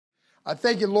I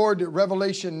thank you, Lord, that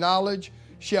revelation knowledge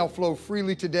shall flow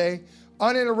freely today,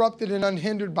 uninterrupted and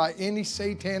unhindered by any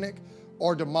satanic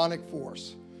or demonic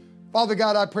force. Father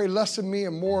God, I pray less of me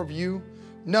and more of you,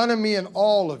 none of me and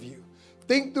all of you.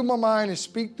 Think through my mind and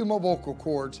speak through my vocal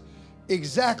cords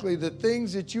exactly the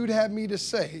things that you'd have me to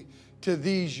say to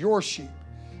these, your sheep.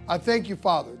 I thank you,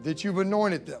 Father, that you've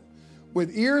anointed them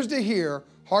with ears to hear,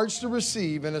 hearts to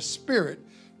receive, and a spirit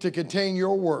to contain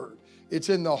your word. It's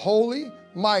in the holy,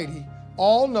 mighty,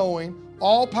 all-knowing,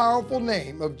 all-powerful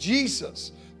name of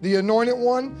Jesus, the Anointed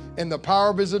One, and the power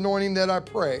of his anointing that I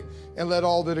pray. And let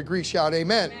all that agree shout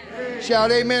amen. Amen.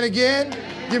 Shout amen again.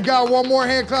 Give God one more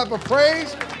hand clap of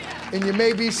praise, and you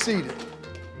may be seated.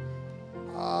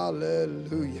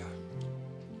 Hallelujah.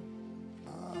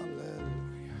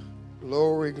 Hallelujah.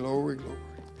 Glory, glory, glory.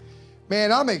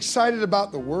 Man, I'm excited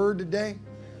about the word today.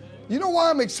 You know why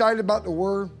I'm excited about the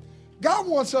word? God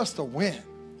wants us to win.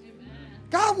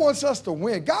 God wants us to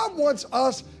win. God wants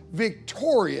us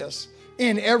victorious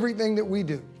in everything that we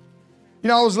do. You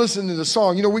know, I was listening to the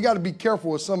song. You know, we got to be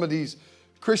careful with some of these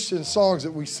Christian songs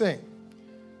that we sing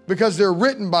because they're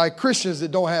written by Christians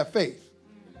that don't have faith.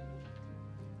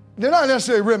 They're not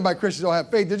necessarily written by Christians that don't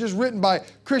have faith. They're just written by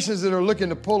Christians that are looking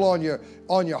to pull on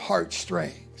your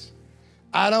heartstrings.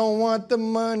 I don't want the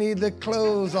money, the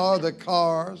clothes, or the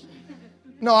cars.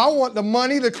 No, I want the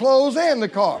money, the clothes, and the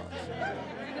cars.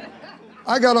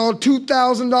 I got on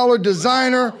 $2,000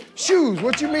 designer shoes.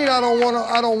 What you mean I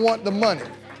don't want the money?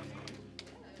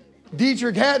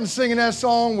 Dietrich Hatton's singing that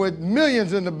song with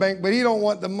millions in the bank, but he don't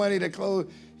want the money, the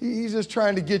clothes. He's just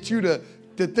trying to get you to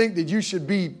think that you should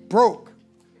be broke.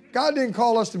 God didn't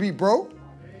call us to be broke.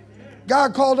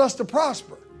 God called us to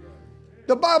prosper.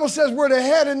 The Bible says we're the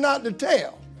head and not the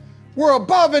tail. We're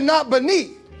above and not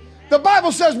beneath. The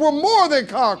Bible says we're more than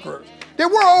conquerors, that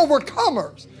we're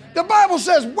overcomers. The Bible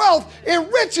says wealth and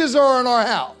riches are in our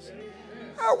house.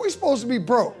 How are we supposed to be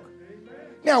broke?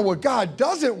 Now, what God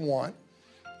doesn't want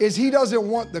is he doesn't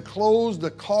want the clothes,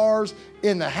 the cars,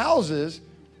 and the houses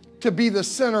to be the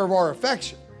center of our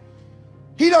affection.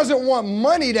 He doesn't want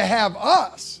money to have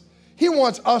us. He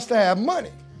wants us to have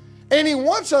money. And he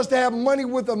wants us to have money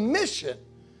with a mission.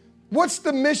 What's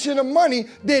the mission of money?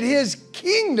 That his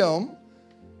kingdom,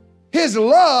 his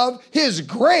love, his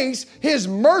grace, his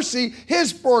mercy,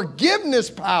 his forgiveness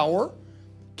power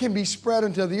can be spread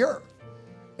into the earth.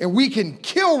 And we can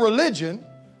kill religion.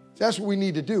 That's what we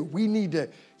need to do. We need to,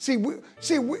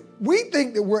 we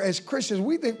think that we're, as Christians,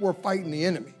 we think we're fighting the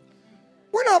enemy.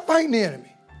 We're not fighting the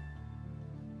enemy.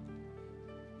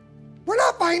 We're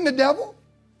not fighting the devil.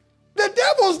 The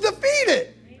devil's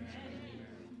defeated.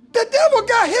 The devil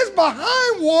got his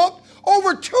behind whooped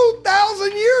over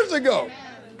 2,000 years ago.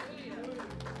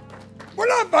 We're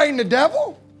not fighting the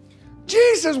devil.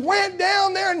 Jesus went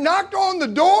down there, knocked on the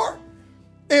door,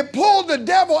 and pulled the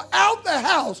devil out the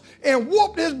house and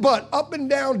whooped his butt up and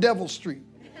down Devil Street.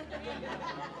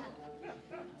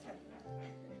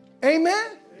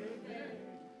 Amen?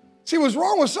 See, what's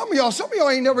wrong with some of y'all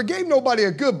ain't never gave nobody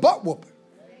a good butt whooping.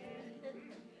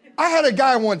 I had a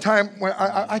guy one time, when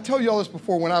I tell you all this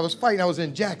before, when I was fighting, I was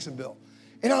in Jacksonville,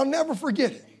 and I'll never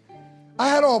forget it. I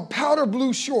had on powder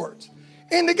blue shorts,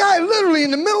 and the guy literally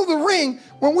in the middle of the ring,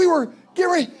 when we were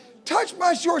getting ready, touched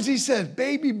my shorts, he says,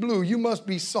 "Baby blue, you must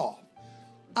be soft."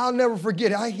 I'll never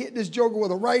forget it. I hit this joker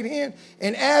with a right hand,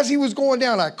 and as he was going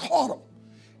down, I caught him,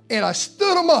 and I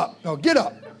stood him up. No, get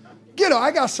up. Get up.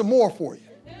 I got some more for you.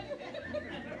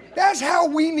 That's how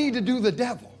we need to do the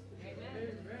devil.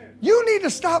 You need to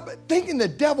stop thinking the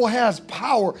devil has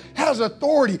power, has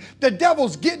authority. The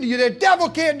devil's getting to you. The devil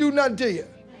can't do nothing to you.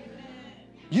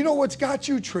 You know what's got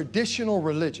you? Traditional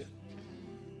religion.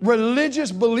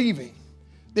 Religious believing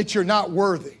that you're not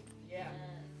worthy.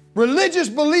 Religious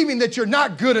believing that you're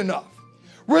not good enough.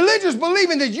 Religious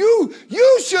believing that you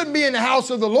shouldn't be in the house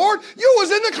of the Lord. You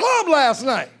was in the club last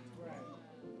night.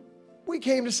 We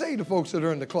came to say to folks that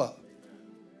are in the club,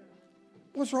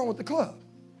 what's wrong with the club?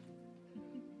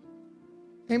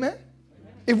 Amen?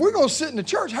 If we're going to sit in the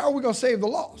church, how are we going to save the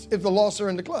lost if the lost are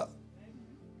in the club?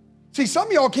 See, some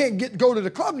of y'all can't go to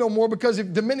the club no more because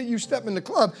if the minute you step in the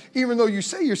club, even though you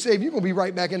say you're saved, you're going to be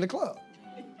right back in the club.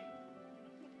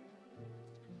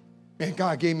 Man,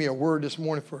 God gave me a word this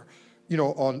morning for,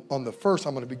 on the first,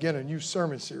 I'm going to begin a new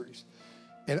sermon series.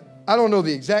 And I don't know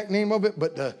the exact name of it,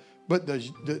 but the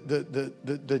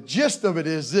gist of it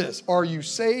is this: are you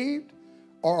saved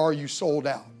or are you sold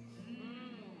out?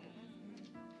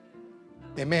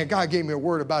 And man, God gave me a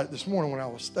word about it this morning when I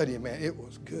was studying, man. It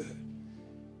was good.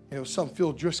 And it was something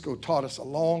Phil Driscoll taught us a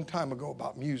long time ago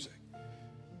about music.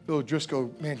 Phil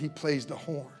Driscoll, man, he plays the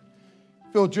horn.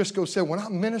 Phil Driscoll said, when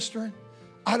I'm ministering,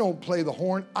 I don't play the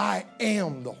horn. I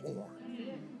am the horn.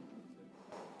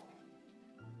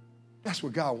 That's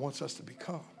what God wants us to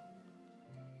become.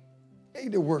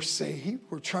 Ain't that we're saved.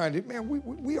 We're trying to, man,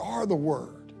 we are the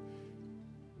Word.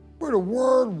 We're the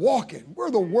Word walking.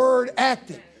 We're the Word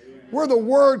acting. We're the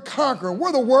Word conquering.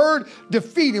 We're the Word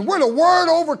defeating. We're the Word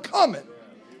overcoming.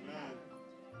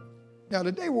 Now,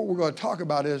 today what we're going to talk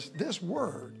about is this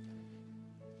Word.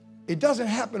 It doesn't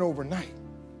happen overnight.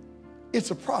 It's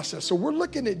a process. So we're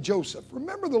looking at Joseph.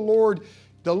 Remember the Lord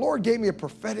gave me a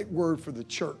prophetic word for the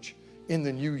church in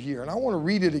the new year. And I want to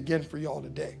read it again for y'all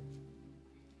today.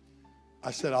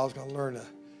 I said I was going to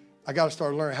I got to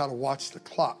start learning how to watch the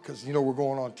clock because, you know, we're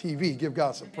going on TV. Give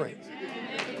God some praise.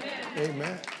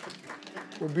 Amen.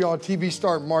 We'll be on TV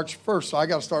starting March 1st, so I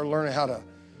got to start learning how to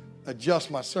adjust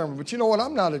my sermon. But you know what?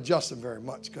 I'm not adjusting very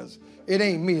much because it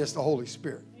ain't me, it's the Holy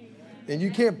Spirit. And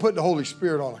you can't put the Holy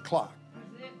Spirit on a clock.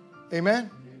 Amen?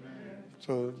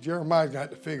 So Jeremiah's got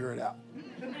to figure it out.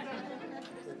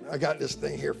 I got this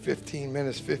thing here, 15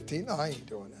 minutes, 15. No, I ain't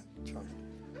doing that.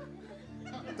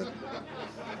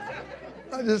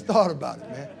 I just thought about it,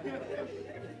 man.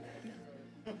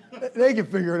 They can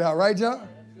figure it out, right, John?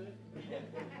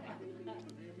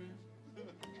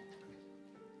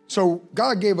 So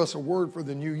God gave us a word for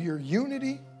the new year: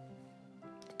 unity,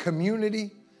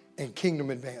 community, and kingdom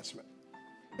advancement.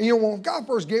 And you know, when God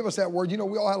first gave us that word, you know,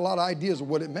 we all had a lot of ideas of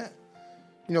what it meant.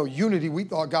 You know, unity, we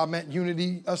thought God meant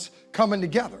unity, us coming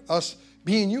together, us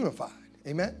being unified.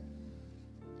 Amen?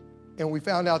 And we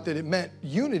found out that it meant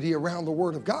unity around the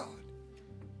Word of God.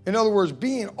 In other words,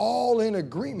 being all in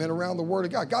agreement around the Word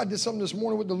of God. God did something this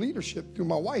morning with the leadership through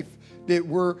my wife that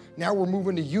we're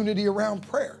moving to unity around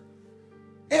prayer.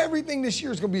 Everything this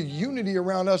year is going to be unity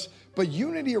around us, but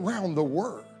unity around the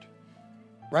Word.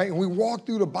 Right? And we walked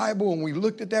through the Bible and we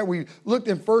looked at that. We looked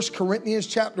in 1 Corinthians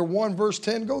chapter 1, verse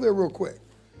 10. Go there real quick.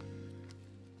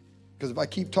 Because if I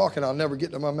keep talking, I'll never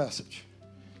get to my message.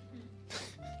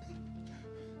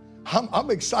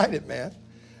 I'm excited, man.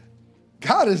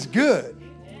 God is good.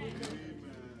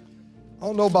 I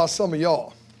don't know about some of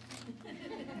y'all,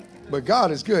 but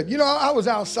God is good. You know, I was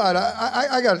outside.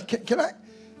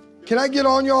 Can I get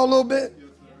on y'all a little bit?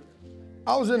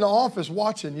 I was in the office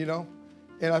watching, you know.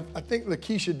 And I think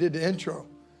Lakeisha did the intro.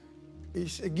 He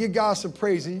said, give God some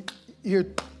praise. You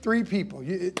hear 3 people.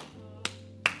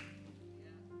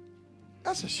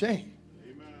 That's a shame.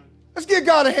 Amen. Let's give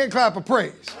God a hand clap of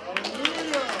praise.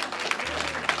 Hallelujah.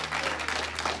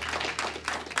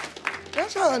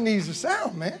 That's how it needs to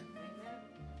sound, man.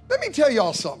 Let me tell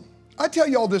y'all something. I tell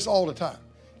y'all this all the time.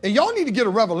 And y'all need to get a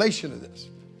revelation of this.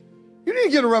 You need to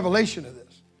get a revelation of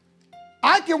this.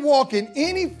 I can walk in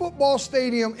any football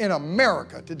stadium in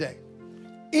America today,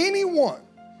 any one,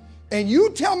 and you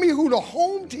tell me who the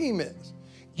home team is.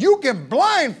 You can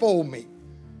blindfold me,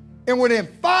 and within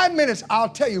 5 minutes, I'll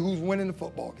tell you who's winning the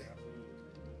football game.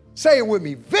 Say it with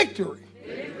me. Victory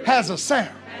has a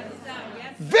sound.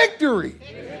 Victory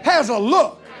has a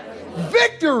look.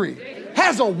 Victory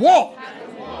has a walk.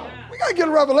 We got to get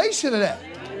a revelation of that.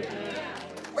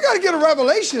 We got to get a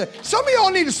revelation. Some of y'all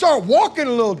need to start walking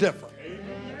a little different.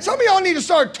 Some of y'all need to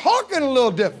start talking a little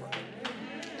different.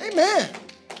 Amen.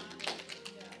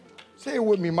 Say it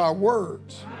with me. My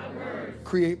words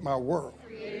create my world.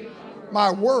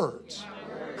 My words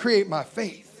create my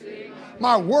faith.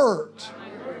 My words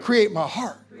create my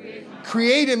heart.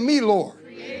 Create in me, Lord,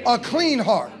 a clean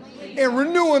heart, and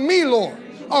renew in me, Lord,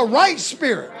 a right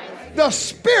spirit, the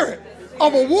spirit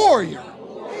of a warrior.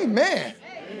 Amen.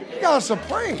 You got some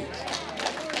praise.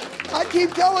 I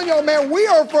keep telling y'all, man, we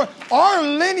are from our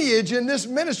lineage in this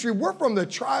ministry. We're from the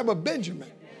tribe of Benjamin.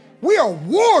 We are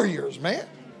warriors, man.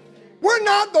 We're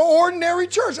not the ordinary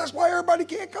church. That's why everybody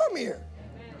can't come here.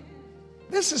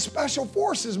 This is special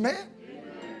forces, man.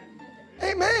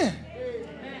 Amen.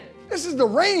 This is the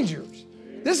Rangers.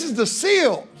 This is the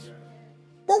SEALs.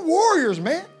 We're warriors,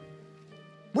 man.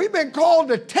 We've been called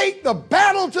to take the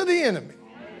battle to the enemy.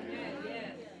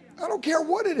 I don't care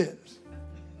what it is.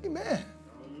 Amen.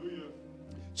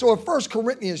 So in 1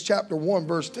 Corinthians chapter 1,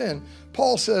 verse 10,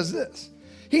 Paul says this.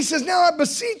 He says, now I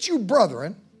beseech you,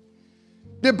 brethren,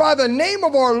 that by the name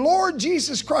of our Lord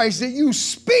Jesus Christ, that you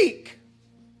speak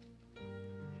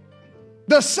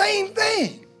the same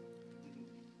thing,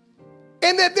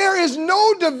 and that there is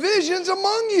no divisions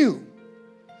among you,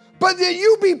 but that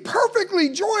you be perfectly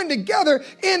joined together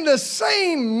in the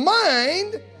same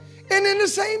mind and in the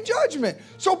same judgment.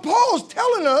 So Paul's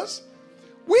telling us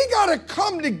we got to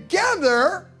come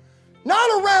together,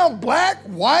 not around black,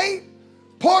 white,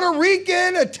 Puerto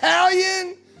Rican,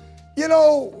 Italian, you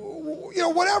know,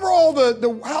 whatever all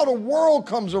how the world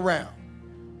comes around.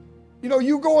 You know,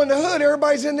 you go in the hood,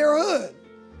 everybody's in their hood.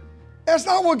 That's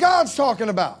not what God's talking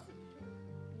about.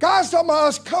 God's talking about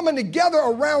us coming together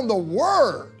around the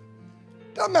word.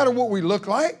 Doesn't matter what we look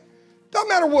like. Doesn't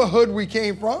matter what hood we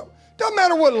came from. Doesn't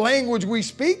matter what language we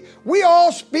speak. We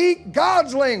all speak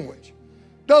God's language.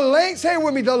 Say it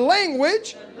with me, the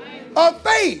language of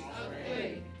faith.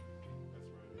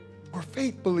 We're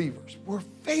faith believers. We're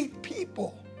faith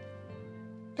people.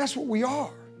 That's what we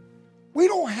are. We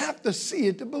don't have to see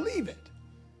it to believe it.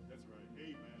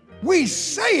 We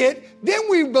say it, then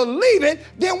we believe it,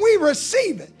 then we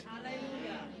receive it.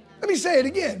 Let me say it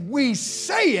again. We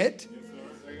say it,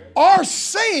 our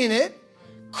saying it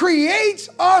creates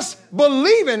us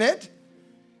believing it,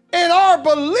 and our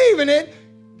believing it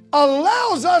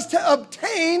allows us to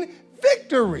obtain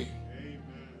victory.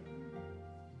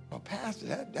 Well, Pastor,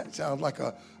 that sounds like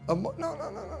no.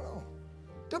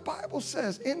 The Bible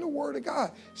says in the Word of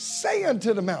God, say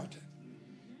unto the mountain,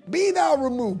 be thou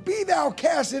removed, be thou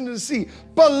cast into the sea.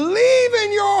 Believe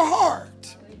in your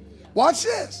heart. Watch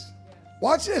this.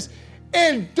 Watch this.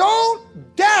 And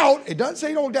don't doubt. It doesn't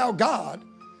say don't doubt God.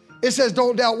 It says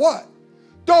don't doubt what?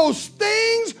 Those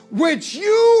things which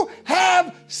you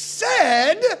have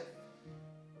said,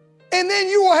 and then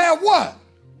you will have what?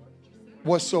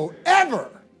 Whatsoever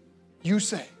you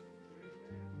say.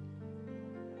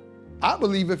 I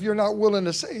believe if you're not willing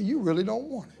to say it, you really don't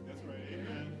want it. That's right.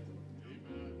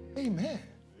 Amen. Amen.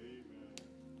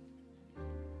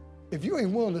 If you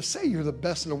ain't willing to say you're the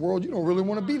best in the world, you don't really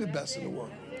want to be the best in the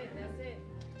world.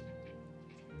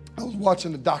 I was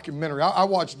watching a documentary. I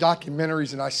watch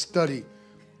documentaries and I study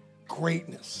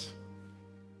greatness.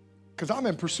 Because I'm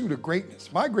in pursuit of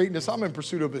greatness. My greatness, I'm in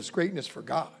pursuit of is greatness for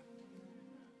God.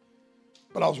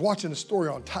 But I was watching a story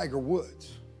on Tiger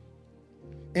Woods.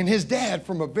 And his dad,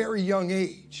 from a very young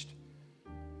age,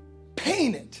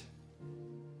 painted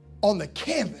on the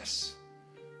canvas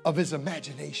of his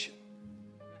imagination.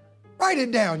 Write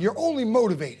it down. You're only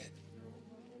motivated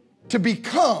to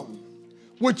become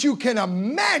what you can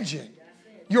imagine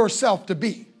yourself to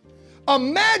be.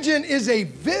 Imagine is a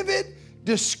vivid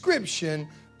description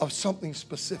of something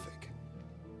specific.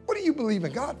 What do you believe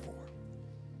in God for?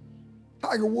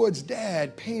 Tiger Woods'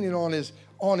 dad painted on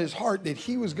his heart that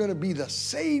he was going to be the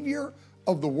savior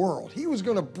of the world. He was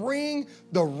going to bring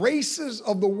the races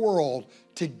of the world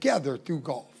together through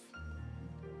golf.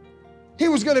 He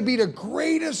was going to be the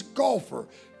greatest golfer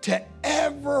to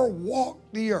ever walk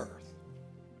the earth.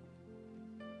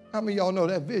 How many of y'all know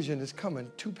that vision is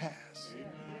coming to pass?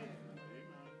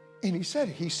 And he said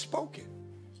it. He spoke it.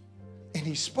 And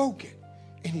he spoke it.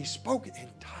 And he spoke it. And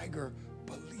Tiger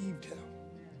believed him.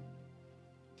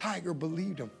 Tiger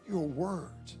believed him. Your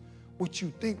words, what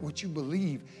you think, what you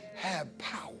believe, have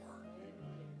power.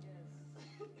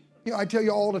 You know, I tell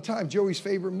you all the time, Joey's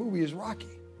favorite movie is Rocky.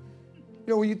 You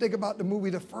know, when you think about the movie,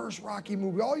 the first Rocky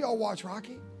movie, all y'all watch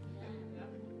Rocky?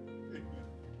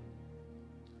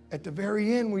 At the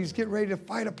very end, when he's getting ready to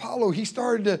fight Apollo, he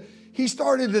started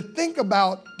to think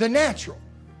about the natural.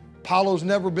 Apollo's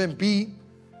never been beat.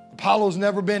 Apollo's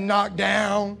never been knocked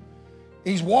down.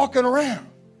 He's walking around.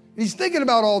 He's thinking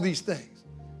about all these things.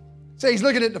 Say he's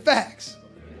looking at the facts.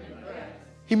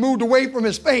 He moved away from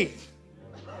his faith.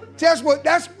 See,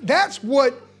 that's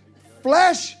what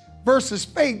flesh versus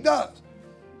faith does.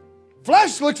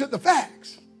 Flesh looks at the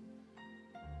facts.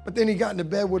 But then he got into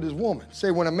bed with his woman.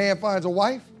 Say when a man finds a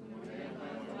wife,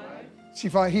 he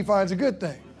finds a good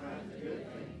thing.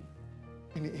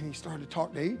 And he started to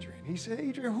talk to Adrian. He said,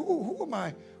 Adrian, who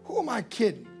am I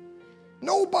kidding?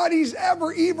 Nobody's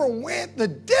ever even went the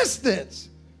distance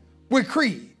with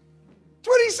Creed. That's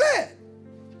what he said.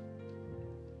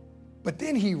 But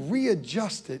then he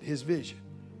readjusted his vision.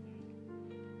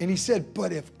 And he said,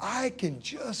 but if I can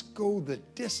just go the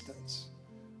distance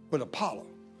with Apollo,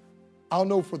 I'll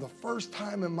know for the first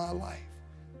time in my life,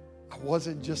 I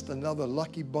wasn't just another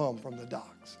lucky bum from the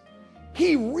docks.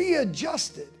 He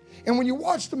readjusted. And when you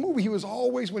watch the movie, he was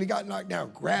always, when he got knocked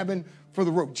down, grabbing for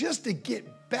the rope just to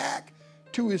get back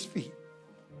to his feet.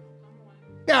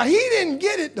 Now, he didn't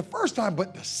get it the first time,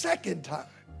 but the second time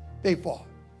they fought.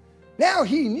 Now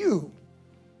he knew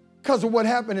because of what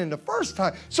happened in the first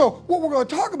time. So what we're going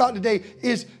to talk about today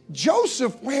is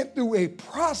Joseph went through a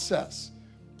process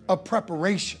of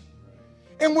preparation.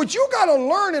 And what you got to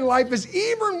learn in life is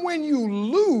even when you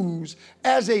lose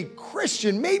as a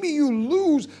Christian, maybe you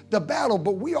lose the battle,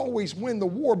 but we always win the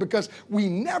war because we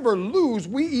never lose.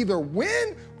 We either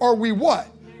win or we what?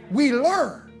 We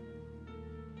learn.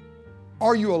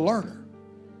 Are you a learner?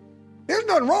 There's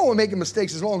nothing wrong with making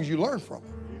mistakes as long as you learn from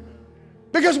them.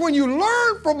 Because when you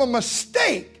learn from a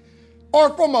mistake,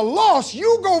 or from a loss,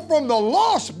 you go from the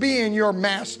loss being your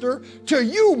master to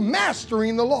you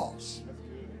mastering the loss.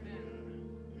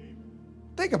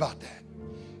 Think about that.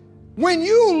 When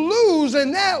you lose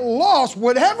in that loss,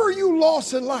 whatever you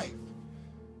lost in life,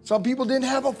 some people didn't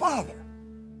have a father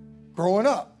growing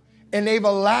up, and they've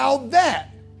allowed that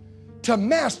to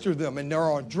master them, and they're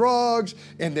on drugs,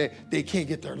 and they can't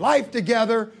get their life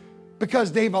together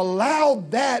because they've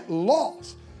allowed that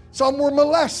loss. Some were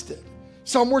molested.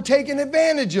 Some were taken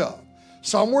advantage of.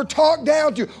 Some were talked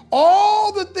down to.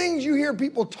 All the things you hear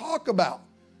people talk about.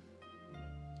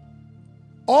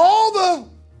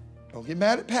 Don't get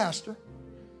mad at pastor,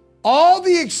 all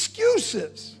the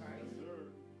excuses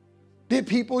that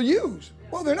people use.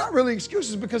 Well, they're not really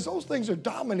excuses because those things are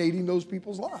dominating those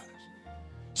people's lives.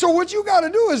 So what you got to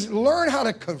do is learn how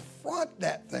to confront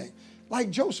that thing. Like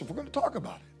Joseph, we're going to talk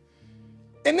about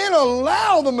it. And then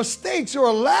allow the mistakes or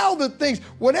allow the things,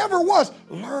 whatever it was,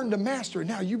 learn to master it.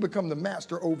 Now you become the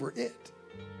master over it.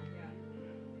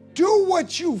 Do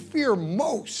what you fear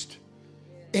most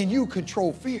and you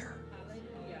control fear.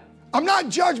 I'm not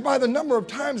judged by the number of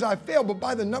times I fail, but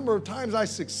by the number of times I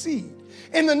succeed.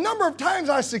 And the number of times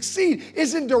I succeed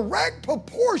is in direct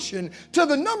proportion to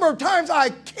the number of times I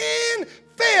can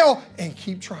fail and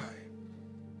keep trying.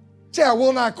 Say, I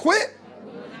will not quit.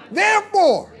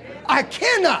 Therefore, I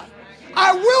cannot,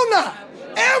 I will not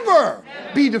ever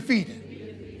be defeated.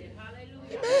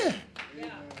 Amen.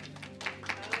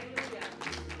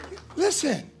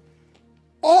 Listen,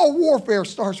 all warfare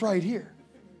starts right here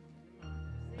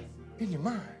in your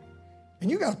mind. And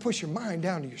you got to push your mind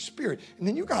down to your spirit. And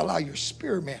then you got to allow your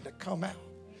spirit man to come out.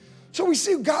 So we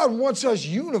see God wants us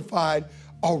unified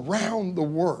around the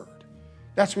word.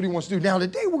 That's what he wants to do. Now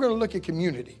today we're going to look at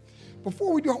community.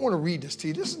 Before we do, I want to read this to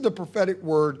you. This is the prophetic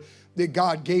word that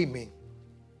God gave me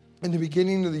in the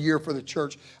beginning of the year for the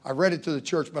church. I read it to the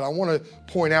church, but I want to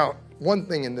point out one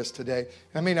thing in this today.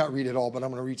 I may not read it all, but I'm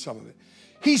going to read some of it.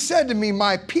 He said to me,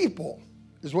 my people,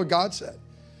 is what God said.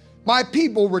 My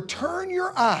people, return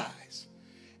your eyes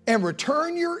and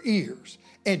return your ears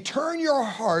and turn your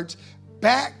hearts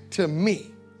back to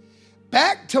me,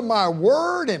 back to my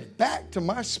word and back to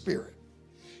my spirit.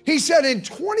 He said in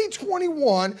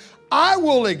 2021, I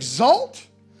will exalt,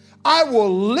 I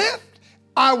will lift,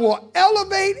 I will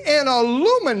elevate and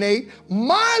illuminate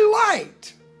my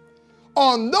light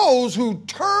on those who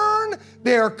turn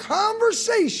their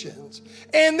conversations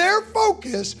and their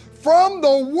focus from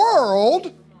the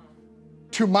world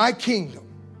to my kingdom.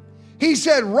 He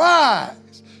said,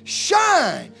 rise,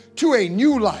 shine to a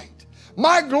new light.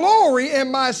 My glory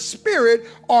and my spirit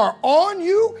are on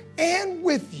you and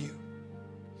with you.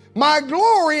 My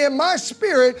glory and my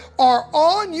spirit are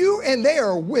on you and they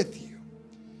are with you.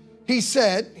 He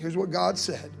said, here's what God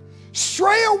said,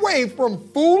 stray away from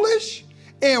foolish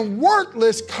and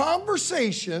worthless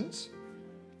conversations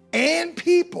and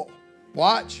people.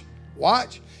 Watch.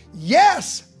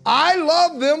 Yes, I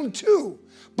love them too,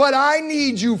 but I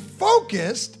need you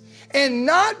focused and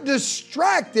not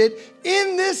distracted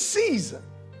in this season.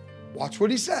 Watch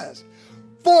what he says.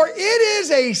 For it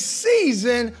is a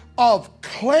season of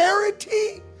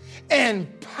clarity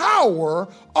and power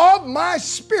of my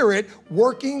spirit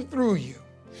working through you.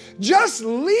 Just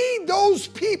lead those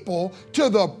people to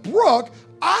the brook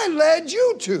I led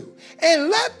you to, and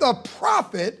let the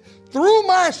prophet through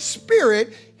my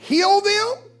spirit heal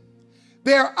them.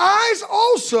 Their eyes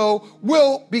also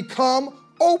will become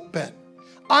open.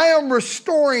 I am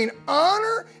restoring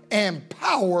honor and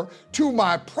power to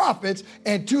my prophets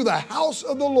and to the house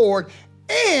of the Lord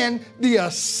and the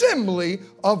assembly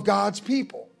of God's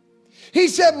people. He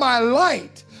said, my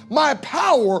light, my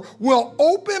power will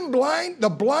open the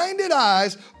blinded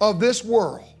eyes of this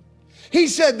world. He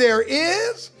said, there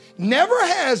is, never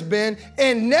has been,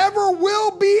 and never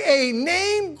will be a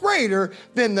name greater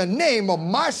than the name of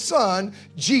my son,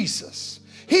 Jesus.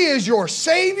 He is your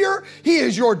Savior. He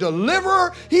is your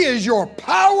deliverer. He is your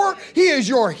power. He is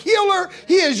your healer.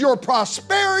 He is your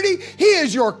prosperity. He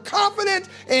is your confidence,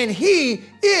 and He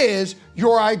is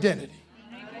your identity.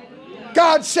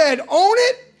 God said, own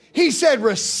it. He said,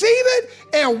 receive it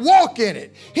and walk in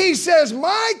it. He says,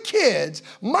 my kids,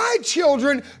 my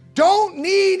children don't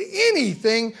need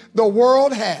anything the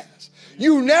world has.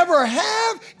 You never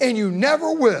have and you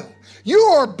never will. You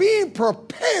are being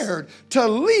prepared to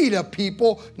lead a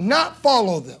people, not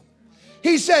follow them.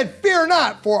 He said, fear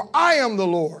not, for I am the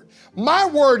Lord. My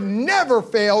word never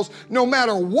fails, no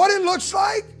matter what it looks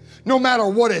like, no matter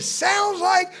what it sounds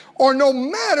like, or no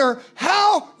matter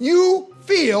how you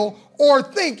feel or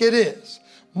think it is.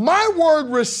 My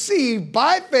word received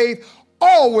by faith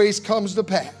always comes to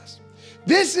pass.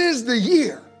 This is the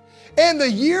year, In the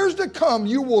years to come,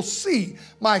 you will see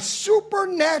my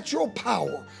supernatural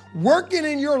power working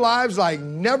in your lives like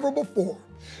never before.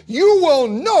 You will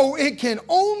know it can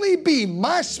only be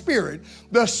my Spirit,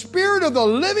 the Spirit of the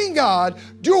living God,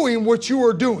 doing what you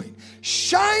are doing,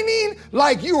 shining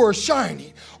like you are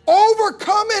shining,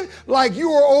 overcoming like you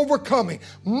are overcoming.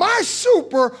 My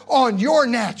super on your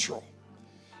natural.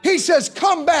 He says,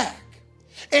 come back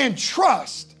and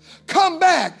trust. Come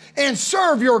back and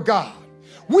serve your God.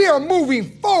 We are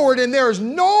moving forward and there is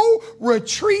no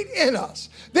retreat in us.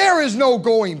 There is no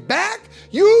going back.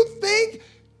 You think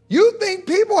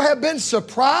people have been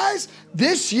surprised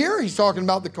this year? He's talking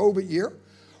about the COVID year.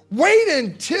 Wait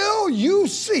until you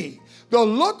see the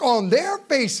look on their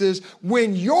faces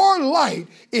when your light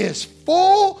is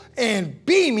full and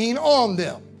beaming on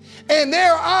them. And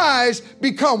their eyes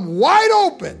become wide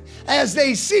open as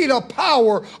they see the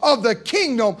power of the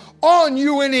kingdom on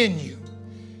you and in you.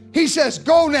 He says,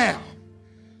 go now.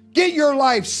 Get your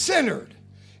life centered.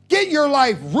 Get your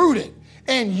life rooted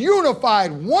and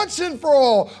unified once and for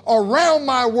all around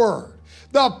my word.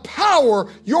 The power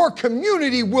your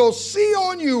community will see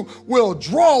on you will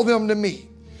draw them to me.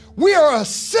 We are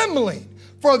assembling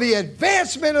for the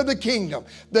advancement of the kingdom.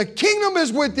 The kingdom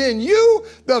is within you,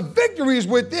 the victory is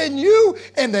within you,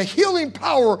 and the healing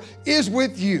power is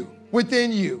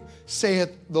within you,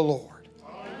 saith the Lord.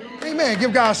 Amen.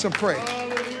 Give God some praise.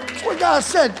 That's what God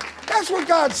said. That's what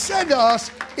God said to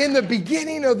us in the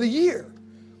beginning of the year.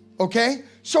 Okay?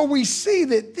 So we see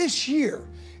that this year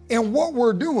and what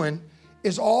we're doing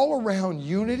is all around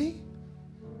unity,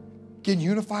 getting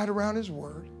unified around his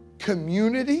word,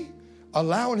 community,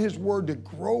 allowing his word to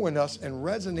grow in us and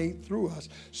resonate through us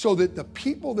so that the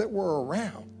people that we're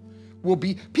around will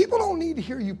be, people don't need to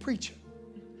hear you preaching.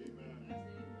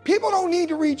 People don't need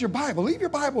to read your Bible. Leave your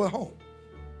Bible at home.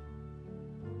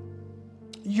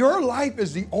 Your life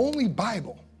is the only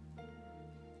Bible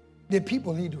that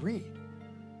people need to read.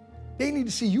 They need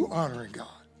to see you honoring God.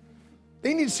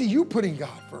 They need to see you putting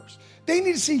God first. They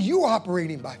need to see you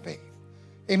operating by faith.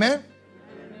 Amen?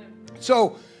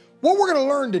 So what we're going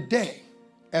to learn today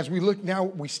as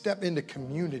we step into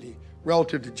community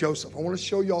relative to Joseph, I want to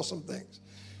show y'all some things.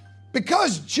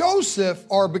 Because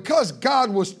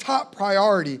God was top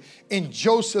priority in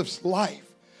Joseph's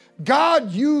life,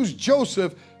 God used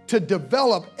Joseph to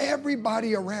develop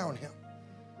everybody around him.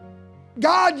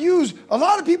 A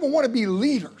lot of people want to be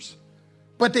leaders,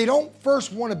 but they don't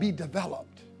first want to be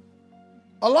developed.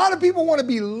 A lot of people want to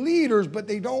be leaders, but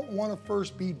they don't want to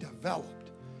first be developed.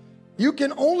 You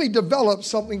can only develop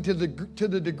something to the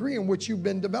degree in which you've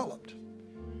been developed.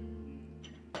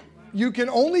 You can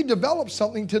only develop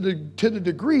something to the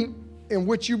degree in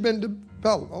which you've been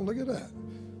developed. Oh, look at that.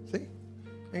 See?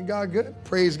 Ain't God good?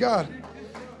 Praise God.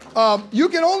 You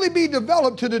can only be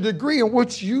developed to the degree in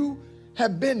which you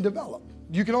have been developed.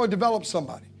 You can only develop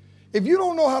somebody. If you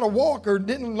don't know how to walk or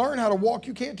didn't learn how to walk,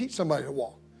 you can't teach somebody to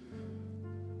walk.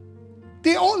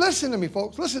 Listen to me,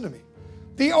 folks. Listen to me.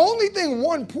 The only thing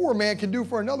one poor man can do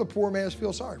for another poor man is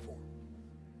feel sorry for him.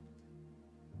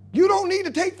 You don't need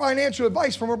to take financial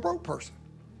advice from a broke person.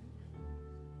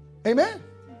 Amen?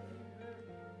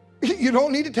 You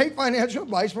don't need to take financial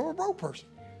advice from a broke person.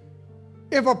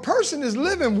 If a person is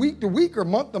living week to week or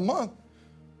month to month,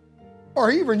 or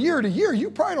even year to year,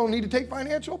 you probably don't need to take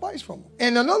financial advice from them.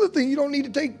 And another thing, you don't need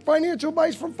to take financial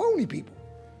advice from phony people.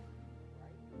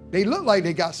 They look like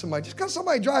they got some money. Just because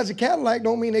somebody drives a Cadillac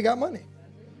don't mean they got money.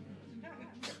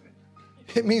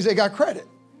 It means they got credit.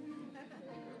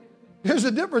 There's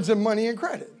a difference in money and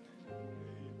credit.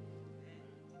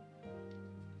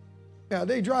 Now,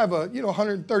 they drive a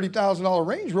 $130,000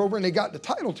 Range Rover and they got the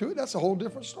title to it. That's a whole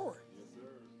different story.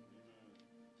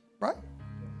 Right?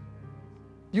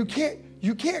 You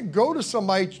can't go to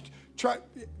somebody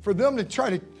for them to try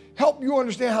to help you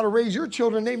understand how to raise your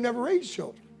children. They've never raised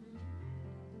children.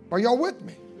 Are y'all with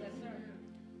me? Yes, sir.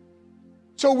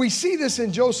 So we see this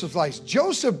in Joseph's life.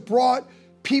 Joseph brought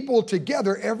people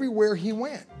together everywhere he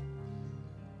went.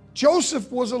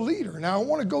 Joseph was a leader. Now, I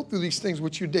want to go through these things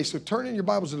with you today. So turn in your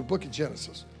Bibles to the book of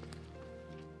Genesis.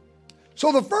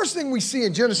 So the first thing we see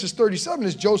in Genesis 37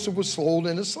 is Joseph was sold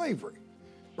into slavery.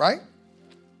 Right?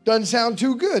 Doesn't sound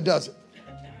too good, does it?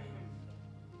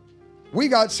 We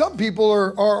got some people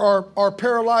are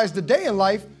paralyzed today in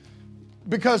life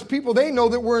because people, they know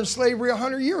that we're in slavery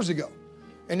 100 years ago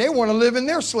and they want to live in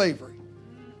their slavery.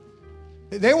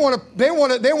 They want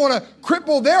to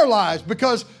cripple their lives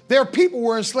because their people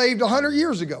were enslaved 100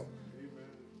 years ago.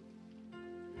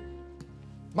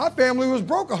 My family was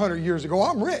broke 100 years ago.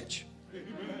 I'm rich.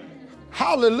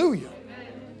 Hallelujah.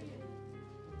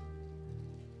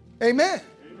 Amen.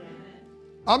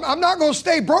 I'm not going to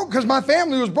stay broke because my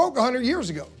family was broke 100 years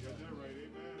ago.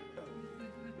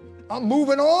 I'm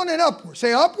moving on and upward.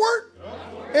 Say upward,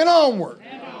 and onward.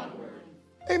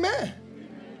 Amen.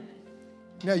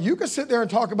 Now, you can sit there and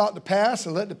talk about the past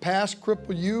and let the past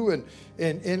cripple you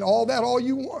and all that all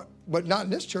you want, but not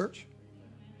in this church.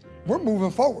 We're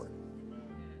moving forward.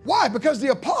 Why? Because the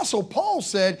Apostle Paul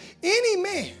said, any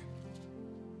man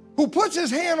who puts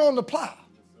his hand on the plow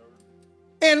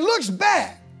and looks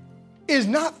back is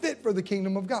not fit for the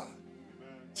kingdom of God.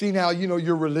 See, now,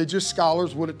 your religious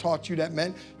scholars would have taught you that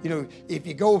meant, if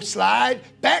you go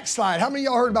backslide. How many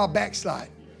of y'all heard about backslide?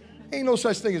 Ain't no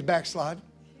such thing as backslide.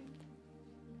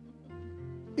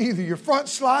 Either you're front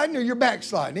sliding or you're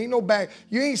backsliding. Ain't no back.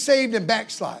 You ain't saved and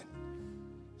backslide.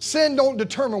 Sin don't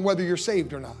determine whether you're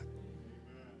saved or not.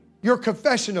 Your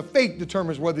confession of faith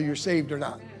determines whether you're saved or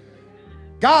not.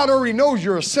 God already knows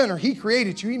you're a sinner. He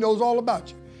created you. He knows all about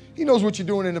you. He knows what you're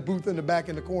doing in the booth, in the back,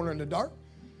 in the corner, in the dark.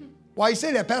 Why you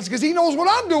say that, Pastor? Because he knows what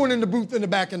I'm doing in the booth, in the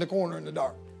back, in the corner, in the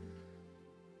dark.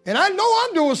 And I know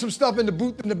I'm doing some stuff in the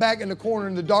booth, in the back, in the corner,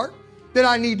 in the dark that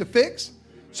I need to fix.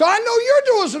 So I know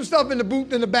you're doing some stuff in the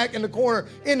booth, in the back, in the corner,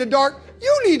 in the dark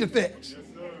you need to fix.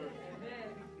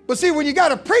 But see, when you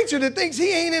got a preacher that thinks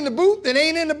he ain't in the booth and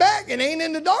ain't in the back and ain't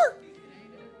in the dark,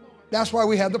 that's why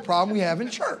we have the problem we have in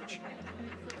church.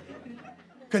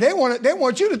 Because they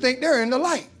want you to think they're in the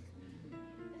light.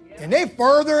 And they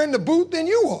further in the booth than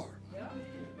you are.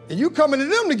 And you coming to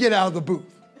them to get out of the booth.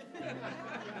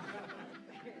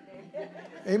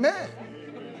 Amen.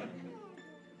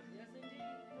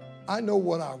 I know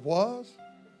what I was,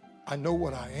 I know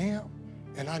what I am,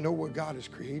 and I know what God is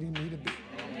creating me to be.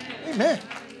 Amen.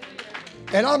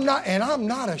 And I'm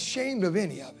not ashamed of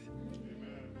any of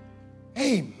it.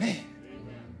 Amen.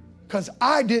 Because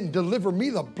I didn't deliver me,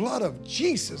 the blood of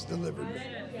Jesus delivered me.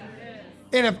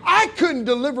 And if I couldn't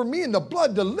deliver me and the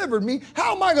blood delivered me,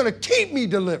 how am I going to keep me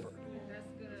delivered?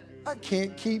 I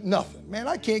can't keep nothing. Man,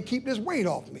 I can't keep this weight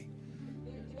off me.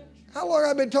 How long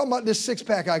have I been talking about this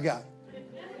six-pack I got?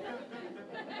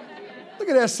 Look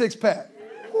at that six-pack.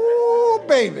 Ooh,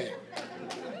 baby.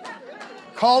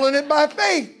 Calling it by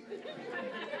faith.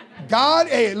 God,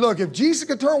 hey, look, if Jesus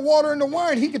could turn water into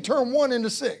wine, he could turn 1 into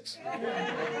 6.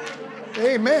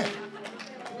 Amen.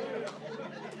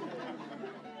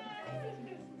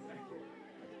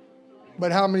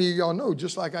 But how many of y'all know,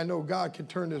 just like I know God can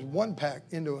turn this 1-pack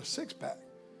into a 6-pack,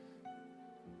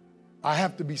 I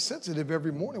have to be sensitive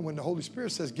every morning when the Holy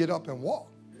Spirit says, get up and walk.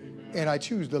 Amen. And I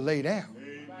choose to lay down.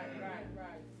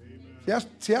 Right.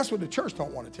 See, that's what the church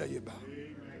don't want to tell you about.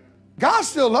 Amen. God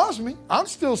still loves me. I'm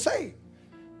still saved.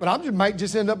 But I might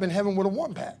just end up in heaven with a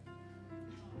 1-pack.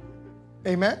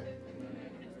 Amen.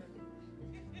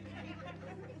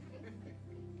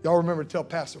 Y'all remember to tell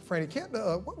Pastor Franny,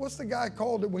 what's the guy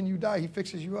called that when you die, he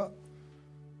fixes you up?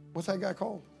 What's that guy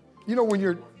called? You know, when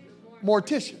you're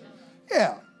mortician.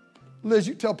 Yeah. Liz,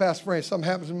 you tell Pastor Franny something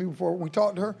happens to me before we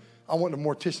talk to her. I want the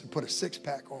mortician to put a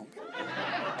 6-pack on me.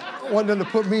 I want them to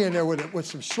put me in there with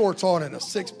some shorts on and a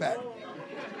 6-pack.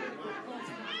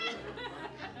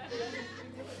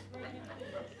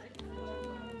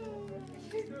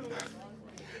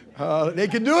 They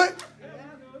can do it?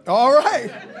 All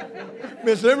right.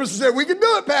 Mr. Emerson said, we can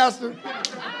do it, Pastor.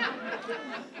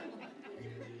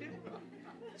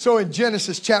 So in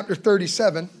Genesis chapter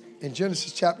 37,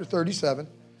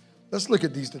 let's look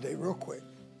at these today real quick.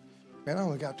 Man, I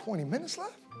only got 20 minutes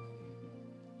left.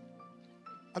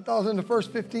 I thought I was in the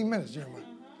first 15 minutes, Jeremiah.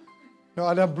 No,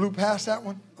 I done blew past that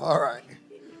one? All right.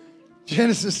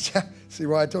 Genesis, see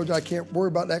why I told you I can't worry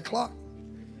about that clock?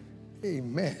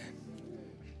 Amen.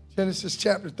 Genesis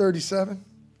chapter 37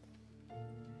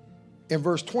 and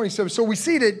verse 27. So we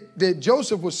see that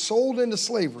Joseph was sold into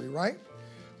slavery, right?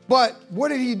 But what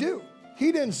did he do?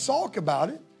 He didn't sulk about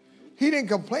it. He didn't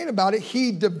complain about it.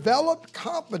 He developed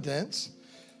competence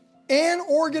and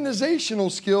organizational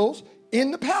skills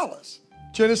in the palace.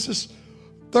 Genesis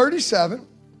 37,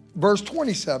 verse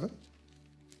 27.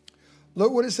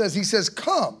 Look what it says. He says,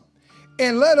 come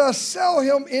and let us sell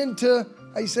him into,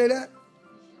 how you say that?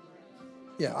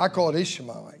 Yeah, I call it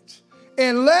Ishmaelites.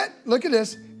 And look at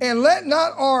this, and let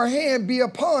not our hand be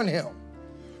upon him,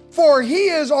 for he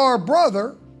is our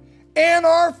brother and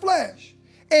our flesh.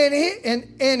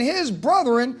 And his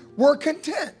brethren were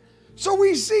content. So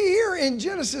we see here in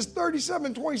Genesis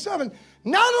 37:27,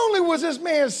 not only was this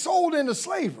man sold into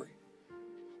slavery,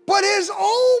 but his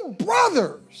own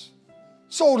brothers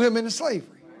sold him into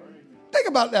slavery. Think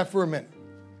about that for a minute.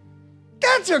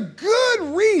 That's a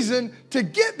good reason to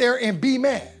get there and be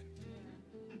mad,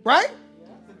 right?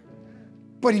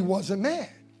 But he wasn't mad.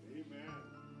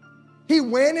 He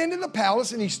went into the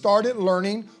palace and he started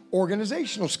learning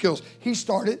organizational skills. He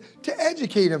started to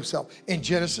educate himself. In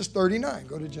Genesis 39,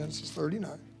 go to Genesis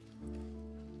 39.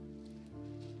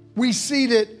 We see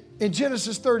that in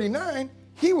Genesis 39,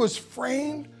 he was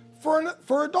framed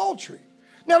for adultery.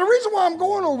 Now, the reason why I'm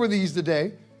going over these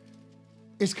today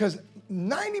is because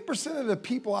 90% of the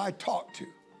people I talk to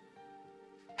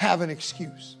have an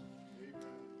excuse.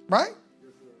 Right?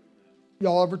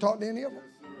 Y'all ever talk to any of them?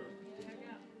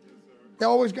 They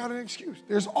always got an excuse.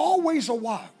 There's always a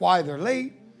why. Why they're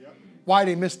late, why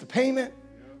they missed the payment,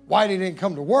 why they didn't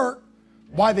come to work,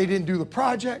 why they didn't do the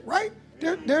project, right?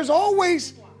 There's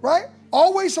always, right?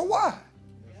 Always a why.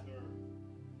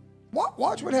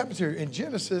 Watch what happens here in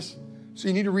Genesis. So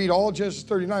you need to read all Genesis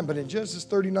 39, but in Genesis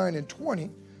 39 and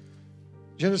 20,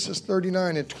 Genesis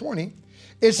 39 and 20,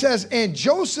 it says, and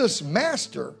Joseph's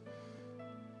master.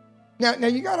 Now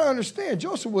you got to understand,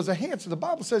 Joseph was a handsome, the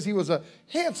Bible says he was a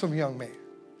handsome young man.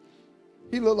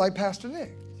 He looked like Pastor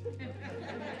Nick.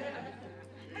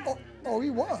 Oh, he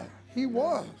was. He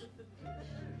was.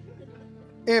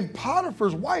 And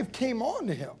Potiphar's wife came on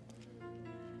to him.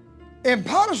 And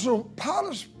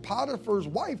Potiphar's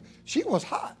wife, she was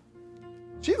hot.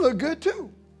 She looked good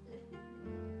too.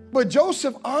 But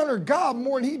Joseph honored God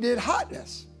more than he did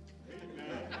hotness.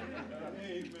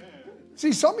 Amen.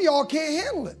 See, some of y'all can't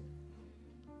handle it.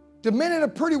 The minute a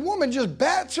pretty woman just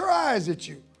bats her eyes at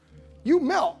you, you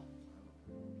melt.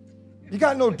 You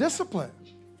got no discipline.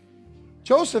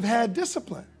 Joseph had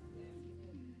discipline.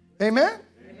 Amen?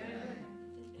 Amen.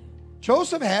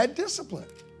 Joseph had discipline.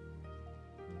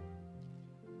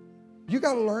 You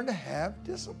got to learn to have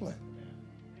discipline.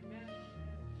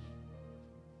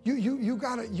 You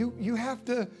have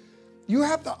to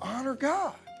honor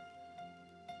God.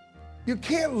 You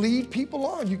can't lead people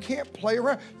on. You can't play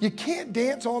around. You can't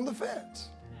dance on the fence.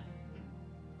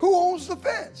 Who owns the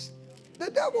fence? The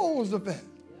devil owns the fence.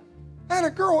 I had a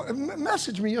girl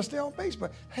message me yesterday on Facebook.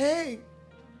 Hey,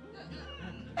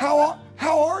 how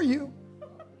are you?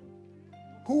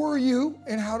 Who are you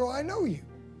and how do I know you?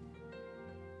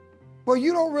 Well,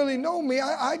 you don't really know me.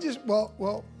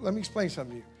 Well, let me explain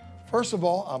something to you. First of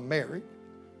all, I'm married,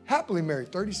 happily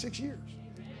married, 36 years.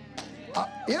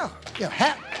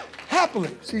 Happily.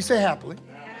 So you say happily.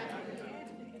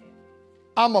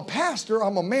 I'm a pastor.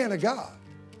 I'm a man of God.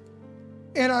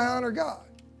 And I honor God.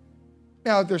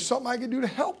 Now, if there's something I can do to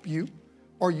help you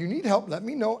or you need help, let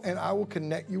me know and I will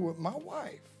connect you with my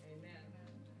wife. Amen.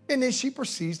 And then she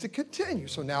proceeds to continue.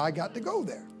 So now I got to go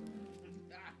there.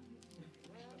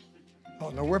 I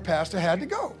don't know where Pastor had to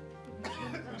go.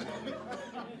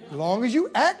 As long as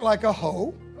you act like a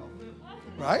hoe,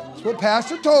 right? That's what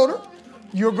Pastor told her.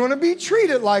 You're going to be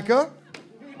treated like a,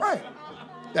 right?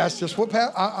 That's just what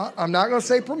I'm not going to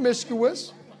say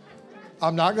promiscuous.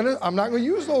 I'm not going to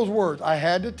use those words. I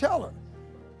had to tell her.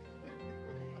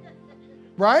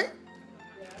 Right?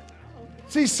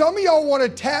 See, some of y'all want to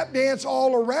tap dance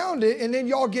all around it, and then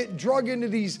y'all get drug into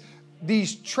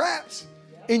these traps,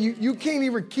 and you can't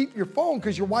even keep your phone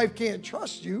because your wife can't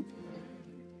trust you.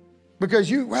 Because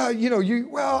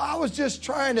I was just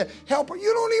trying to help her.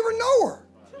 You don't even know her.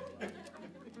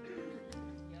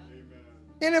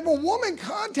 And if a woman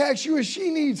contacts you and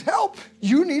she needs help,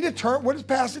 you need to turn, what does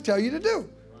Pastor tell you to do?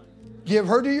 Give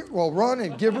her to run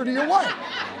and give her to your wife.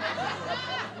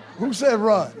 Who said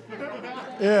run?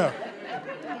 Yeah.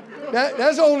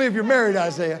 That's only if you're married,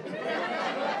 Isaiah.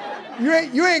 You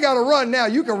ain't got to run now.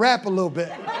 You can rap a little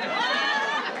bit.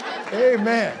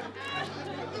 Amen.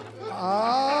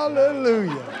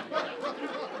 Hallelujah.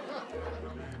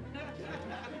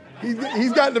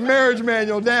 He's got the marriage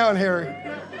manual down, Harry.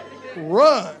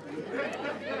 Run.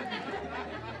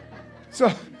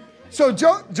 So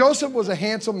Joseph was a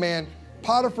handsome man.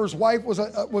 Potiphar's wife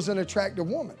was an attractive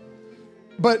woman.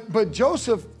 But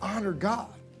Joseph honored God.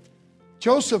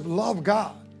 Joseph loved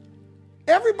God.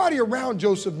 Everybody around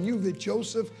Joseph knew that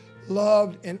Joseph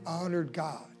loved and honored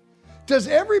God. Does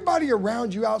everybody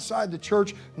around you outside the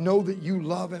church know that you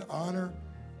love and honor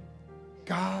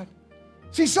God?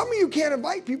 See, some of you can't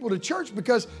invite people to church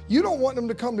because you don't want them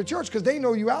to come to church because they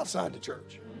know you outside the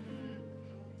church.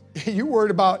 You're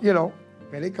worried about, man,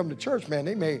 they come to church, man,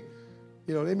 they may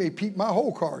peep my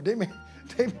whole card. They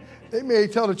may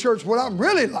tell the church what I'm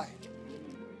really like.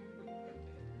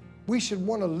 We should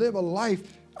want to live a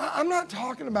life. I'm not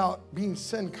talking about being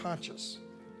sin conscious.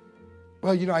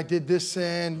 Well, I did this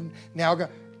sin, now God.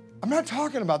 I'm not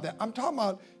talking about that. I'm talking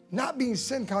about not being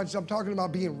sin conscious. I'm talking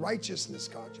about being righteousness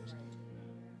conscious.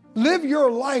 Live your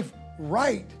life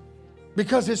right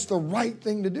because it's the right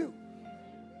thing to do.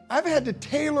 I've had to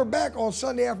tailor back on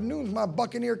Sunday afternoons my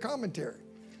Buccaneer commentary.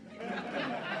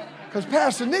 Because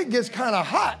Pastor Nick gets kind of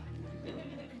hot.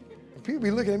 And people be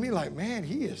looking at me like, man,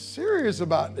 he is serious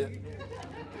about this.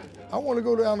 I want to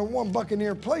go down to one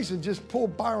Buccaneer place and just pull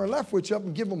Byron Leftwich up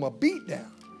and give him a beat down.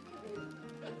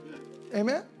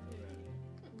 Amen?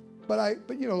 But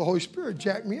you know, the Holy Spirit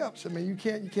jacked me up. Said, man, you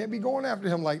can't be going after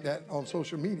him like that on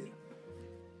social media.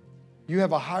 You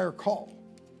have a higher call.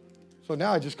 So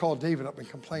now I just called David up and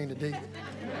complained to David.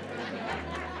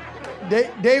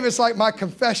 David's like my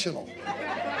confessional.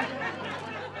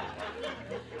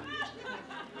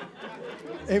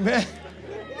 Amen.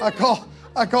 I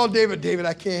called David. David,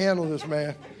 I can't handle this,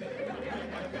 man.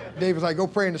 David's like, go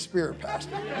pray in the Spirit,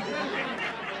 Pastor.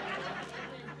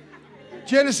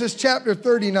 Genesis chapter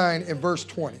 39 and verse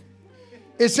 20.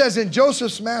 It says, and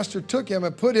Joseph's master took him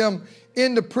and put him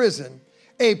into prison,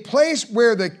 a place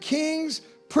where the king's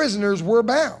prisoners were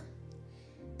bound.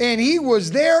 And he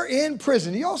was there in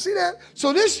prison. Y'all see that?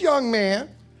 So this young man,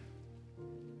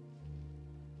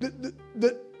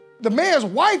 the man's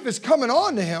wife is coming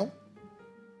on to him.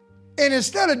 And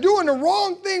instead of doing the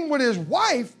wrong thing with his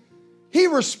wife, he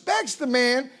respects the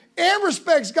man and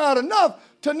respects God enough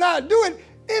to not do it,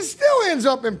 and still ends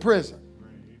up in prison.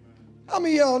 How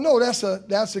many of y'all know that's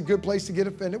a good place to get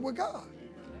offended with God?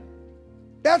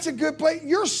 That's a good place.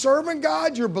 You're serving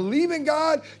God, you're believing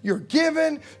God, you're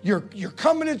giving, you're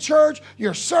coming to church,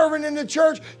 you're serving in the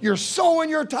church, you're sowing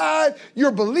your tithe,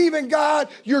 you're believing God,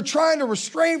 you're trying to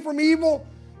restrain from evil,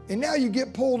 and now you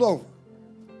get pulled over.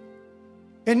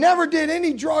 And never did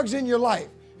any drugs in your life,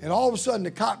 and all of a sudden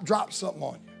the cop drops something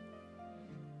on you.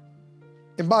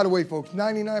 And by the way, folks,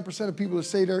 99% of people that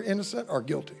say they're innocent are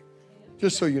guilty.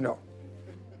 Just so you know.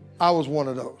 I was one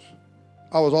of those.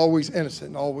 I was always innocent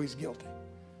and always guilty.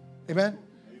 Amen?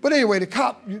 But anyway, the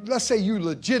cop, let's say you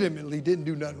legitimately didn't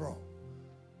do nothing wrong.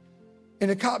 And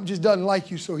the cop just doesn't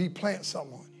like you, so he plants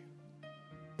something on you.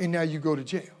 And now you go to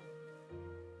jail.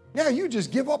 Now you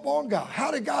just give up on God.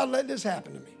 How did God let this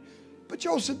happen to me? But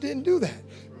Joseph didn't do that.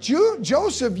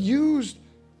 Joseph used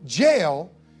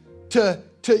jail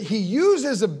he used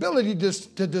his ability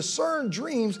to discern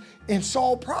dreams and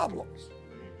solve problems.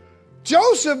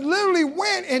 Joseph literally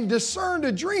went and discerned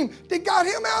a dream that got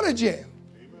him out of jail.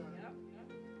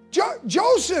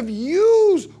 Joseph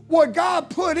used what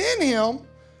God put in him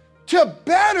to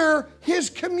better his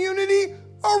community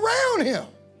around him.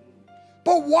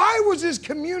 But why was his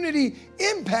community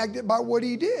impacted by what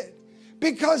he did?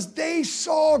 Because they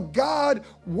saw God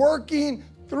working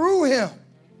through him.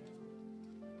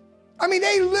 I mean,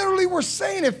 they literally were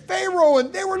saying it, Pharaoh,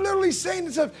 and they were literally saying to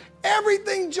themselves,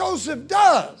 everything Joseph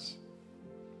does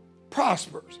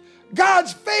prospers.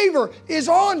 God's favor is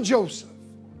on Joseph.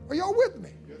 Are y'all with me?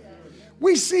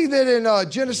 We see that in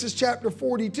Genesis chapter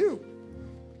 42.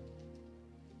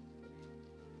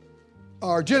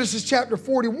 Or Genesis chapter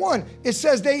 41, it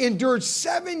says they endured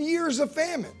 7 years of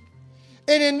famine.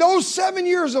 And in those 7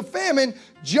 years of famine,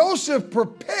 Joseph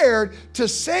prepared to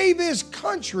save his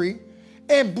country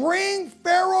and bring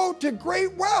Pharaoh to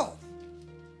great wealth.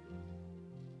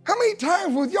 How many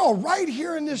times with y'all right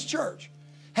here in this church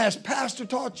has pastor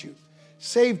taught you,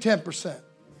 save 10%,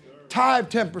 tithe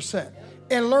 10%,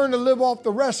 and learn to live off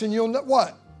the rest, and you'll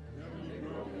what?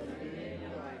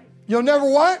 You'll never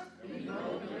what?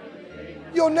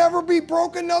 You'll never be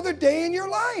broke another day in your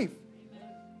life.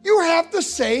 You have to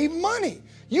save money.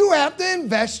 You have to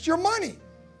invest your money.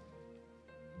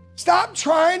 Stop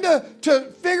trying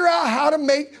to figure out how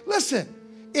to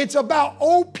listen, it's about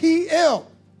OPM,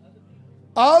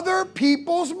 other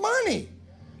people's money.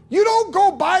 You don't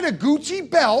go buy the Gucci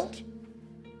belt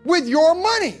with your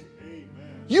money.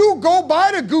 You go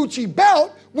buy the Gucci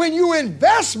belt when you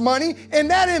invest money,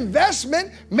 and that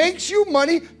investment makes you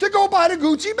money to go buy the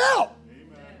Gucci belt.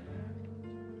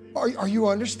 Are you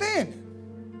understanding?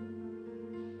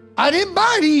 I didn't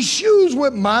buy these shoes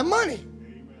with my money.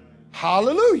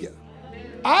 Hallelujah.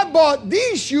 I bought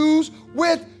these shoes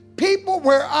with people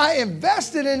where I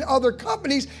invested in other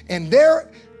companies, and their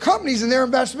companies and their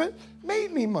investment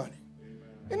made me money.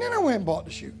 And then I went and bought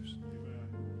the shoes.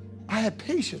 I had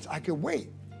patience. I could wait.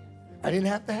 I didn't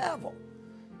have to have them.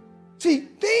 See,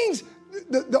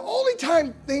 the only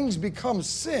time things become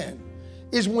sin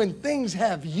is when things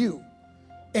have you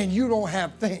and you don't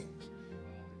have things.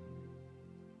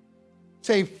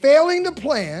 Say, failing to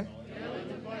plan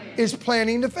is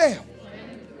planning to fail.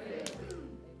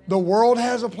 The world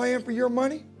has a plan for your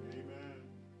money.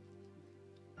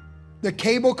 The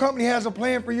cable company has a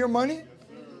plan for your money.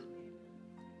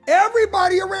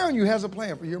 Everybody around you has a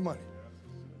plan for your money.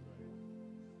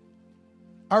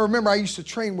 I remember I used to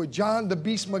train with John the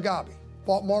Beast Mugabe,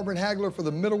 fought Marvin Hagler for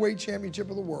the middleweight championship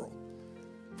of the world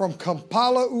from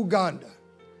Kampala, Uganda.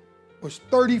 was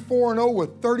 34-0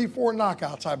 with 34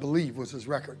 knockouts, I believe was his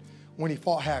record when he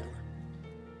fought Hagler.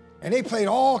 And they played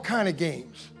all kind of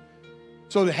games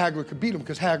so that Hagler could beat him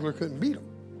because Hagler couldn't beat him.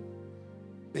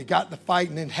 They got the fight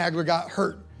and then Hagler got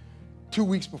hurt 2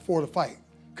 weeks before the fight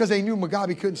because they knew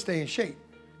Mugabe couldn't stay in shape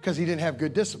because he didn't have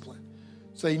good discipline.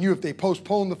 So they knew if they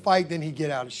postponed the fight, then he'd get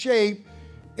out of shape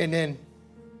and then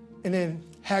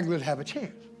Hagler would have a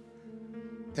chance.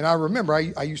 And I remember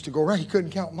I used to go around, he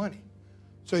couldn't count money.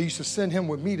 So I used to send him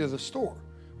with me to the store.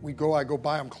 I'd go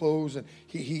buy him clothes, and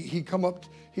he'd come up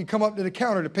to the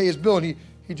counter to pay his bill, and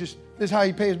he just, this is how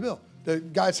he pays his bill. The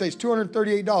guy says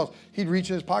 $238. He'd reach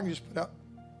in his pocket and just put out.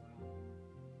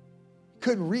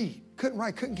 Couldn't read, couldn't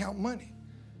write, couldn't count money.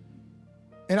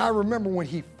 And I remember when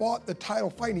he fought the title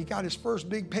fight and he got his first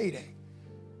big payday.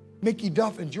 Mickey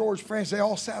Duff and George France, they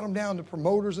all sat him down, the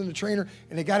promoters and the trainer,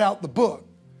 and they got out the book.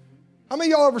 How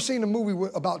many of y'all ever seen a movie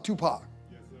about Tupac?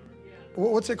 Yes, sir.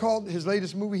 What's it called, his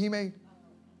latest movie he made?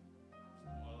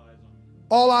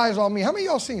 All Eyes on Me. How many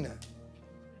of y'all seen that?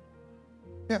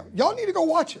 Yeah, y'all need to go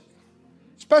watch it.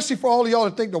 Especially for all of y'all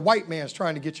that think the white man's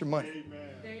trying to get your money.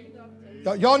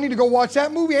 Amen. Y'all need to go watch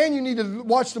that movie, and you need to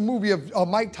watch the movie of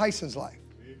Mike Tyson's life.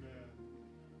 Amen.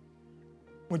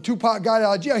 When Tupac got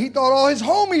out of jail, he thought all his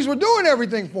homies were doing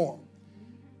everything for him.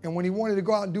 And when he wanted to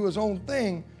go out and do his own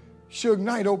thing, Suge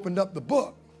Knight opened up the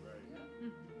book.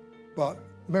 Right. But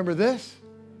remember this?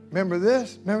 Remember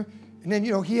this? Remember? And then,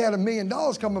 he had $1 million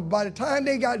coming. By the time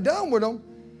they got done with him,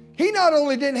 he not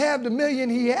only didn't have the $1 million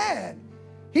he had,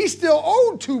 he still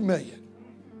owed $2 million.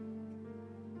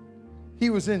 He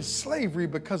was in slavery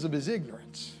because of his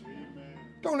ignorance. Amen.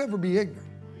 Don't ever be ignorant.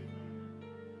 Amen.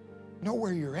 Know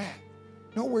where you're at.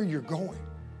 Know where you're going.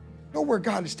 Know where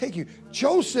God is taking you.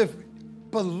 Joseph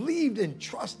believed and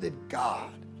trusted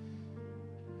God.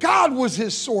 God was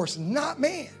his source, not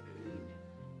man.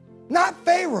 Not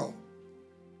Pharaoh.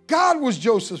 God was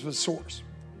Joseph's source.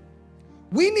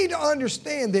 We need to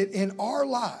understand that in our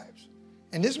lives,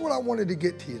 and this is what I wanted to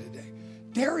get to you today,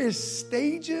 there is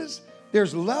stages,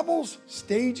 there's levels,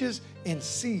 stages, and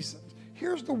seasons.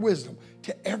 Here's the wisdom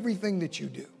to everything that you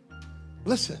do.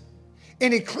 Listen,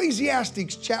 in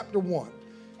Ecclesiastes chapter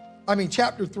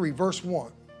 3, verse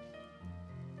 1,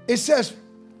 it says,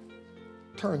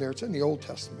 turn there, it's in the Old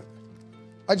Testament.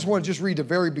 I just want to read the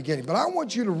very beginning, but I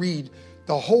want you to read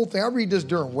the whole thing. I read this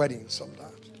during weddings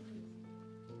sometimes.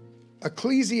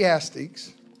 Ecclesiastes,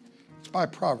 it's by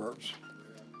Proverbs.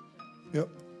 Yep,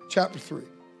 chapter 3.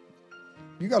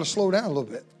 You got to slow down a little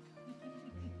bit.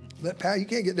 Pat, you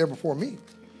can't get there before me.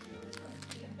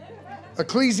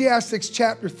 Ecclesiastes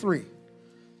chapter 3.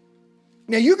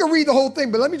 Now you can read the whole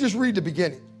thing, but let me just read the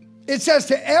beginning. It says,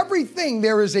 to everything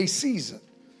there is a season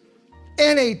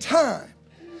and a time,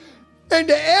 and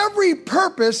to every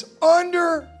purpose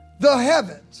under the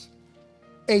heavens,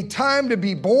 a time to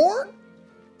be born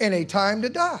and a time to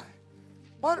die.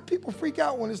 Why do people freak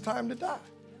out when it's time to die?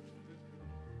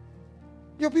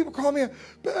 People call me,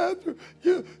 Pastor,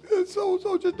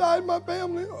 so-and-so just died in my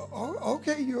family. Oh,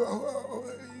 okay,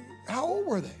 how old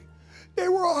were they? They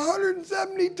were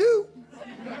 172.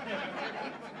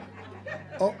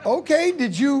 Okay,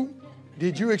 did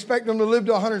you expect them to live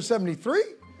to 173?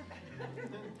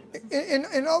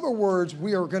 In other words,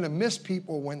 we are going to miss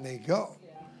people when they go.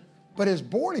 But as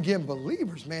born again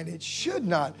believers, man, it should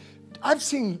not. I've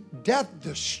seen death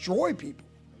destroy people.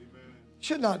 It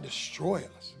should not destroy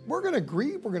us. We're going to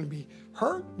grieve. We're going to be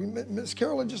hurt. Miss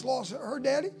Carolyn just lost her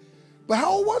daddy. But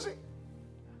how old was he?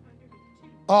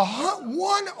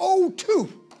 102.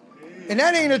 And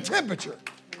that ain't a temperature.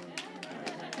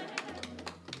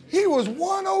 He was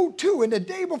 102, and the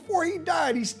day before he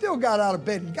died, he still got out of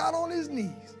bed and got on his knees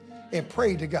and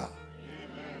prayed to God.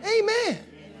 Amen.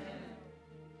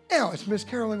 Now, is Miss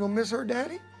Carolyn going to miss her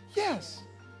daddy? Yes.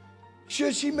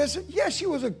 Should she miss it? Yes, she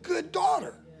was a good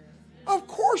daughter. Of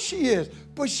course she is.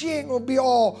 But she ain't going to be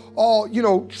all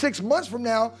 6 months from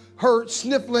now, her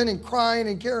sniffling and crying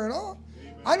and carrying on.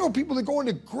 I know people that go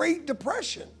into Great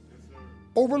Depression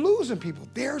over losing people.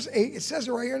 It says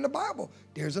it right here in the Bible,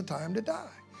 there's a time to die.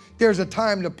 There's a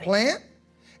time to plant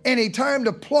and a time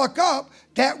to pluck up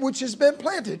that which has been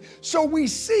planted. So we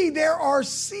see there are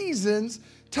seasons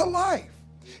to life.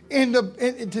 And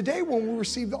today when we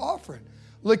receive the offering,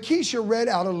 Lakeisha read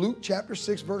out of Luke chapter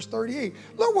 6, verse 38.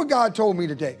 Look what God told me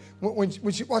today. When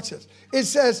she, watch this. It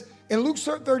says, in Luke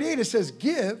 38, it says,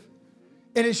 give,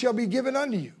 and it shall be given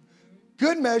unto you.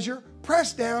 Good measure,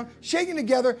 pressed down, shaken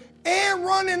together, and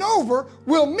running over,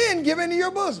 will men give into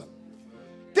your bosom.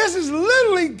 This is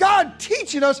literally God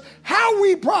teaching us how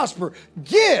we prosper.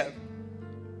 Give.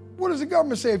 What does the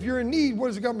government say? If you're in need, what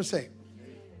does the government say?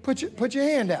 Put your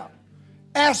hand out.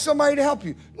 ask somebody to help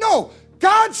you. No,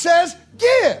 God says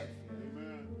give.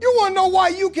 You want to know why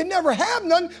you can never have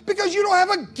none? Because you don't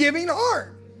have a giving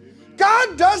heart.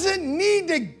 God doesn't need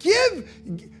to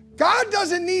give. God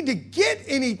doesn't need to get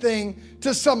anything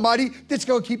to somebody that's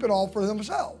going to keep it all for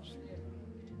themselves.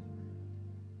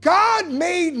 God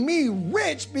made me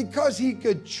rich because he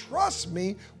could trust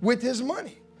me with his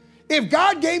money. If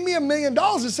God gave me $1 million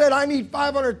and said I need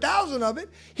 500,000 of it,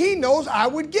 he knows I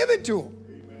would give it to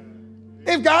him.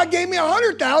 If God gave me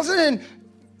 100,000 and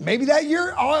maybe that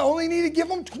year I only need to give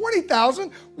him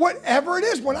 20,000, whatever it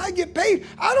is, when I get paid,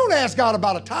 I don't ask God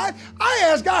about a tithe. I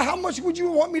ask God, how much would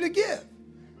you want me to give?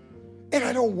 And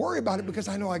I don't worry about it because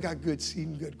I know I got good seed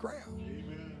and good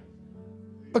ground.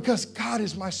 Because God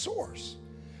is my source.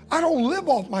 I don't live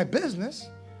off my business.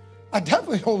 I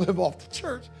definitely don't live off the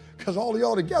church because all of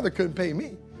y'all together couldn't pay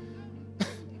me.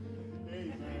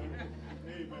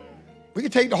 We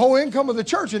could take the whole income of the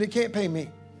church and it can't pay me.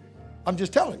 I'm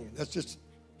just telling you. That's just,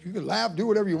 you can laugh, do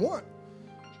whatever you want.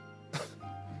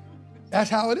 That's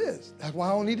how it is. That's why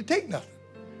I don't need to take nothing.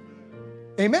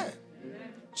 Amen.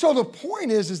 So the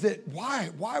point is that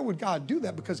why would God do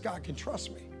that? Because God can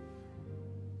trust me.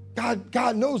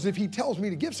 God knows if he tells me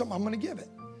to give something, I'm going to give it.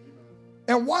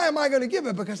 And why am I going to give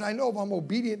it? Because I know if I'm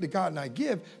obedient to God and I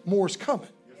give, more's coming.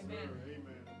 Amen.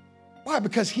 Why?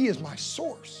 Because he is my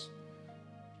source.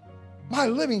 My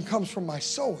living comes from my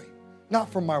sowing, not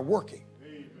from my working.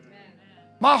 Amen.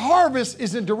 My harvest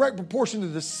is in direct proportion to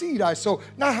the seed I sow,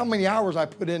 not how many hours I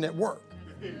put in at work.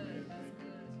 Amen.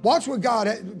 Watch what God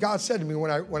said to me when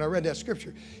I read that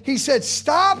scripture. He said,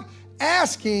 stop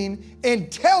asking and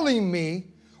telling me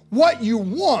what you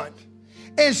want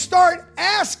and start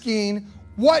asking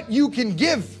what you can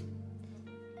give.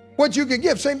 What you can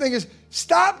give. Same thing is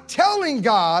stop telling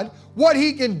God what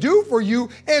he can do for you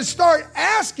and start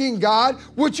asking God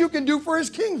what you can do for his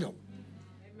kingdom.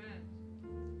 Amen.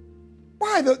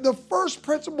 Why? The first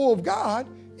principle of God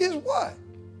is what?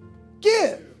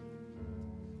 Give.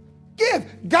 Give.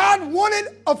 God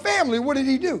wanted a family. What did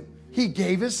he do? He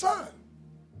gave his son.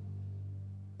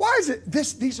 Why is it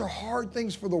these are hard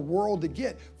things for the world to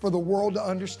get, for the world to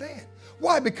understand?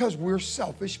 Why? Because we're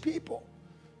selfish people.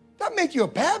 That make you a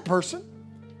bad person.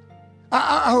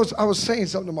 I was saying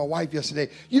something to my wife yesterday.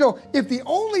 You know, if the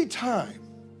only time,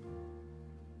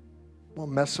 I'm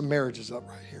gonna mess some marriages up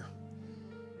right here.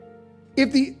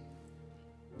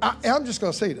 I'm just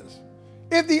gonna say this.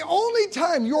 If the only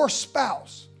time your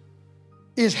spouse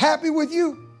is happy with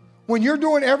you when you're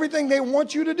doing everything they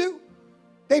want you to do,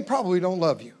 they probably don't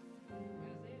love you.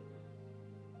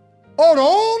 Oh, the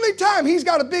only time he's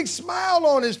got a big smile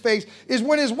on his face is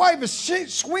when his wife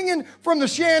is swinging from the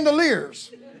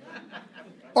chandeliers,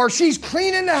 or she's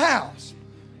cleaning the house,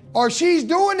 or she's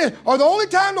doing this, or the only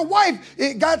time the wife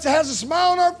has a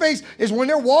smile on her face is when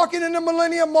they're walking in the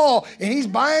Millennium Mall and he's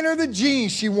buying her the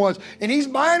jeans she wants and he's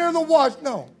buying her the watch.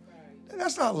 No,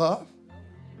 that's not love.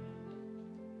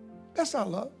 That's not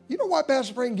love. You know why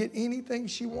Pastor Frank can get anything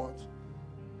she wants?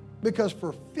 Because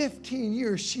for 15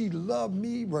 years, she loved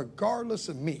me regardless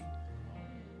of me.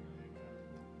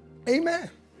 Amen.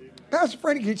 Pastor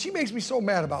Frank, she makes me so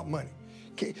mad about money.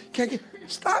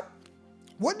 Stop.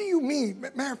 What do you mean?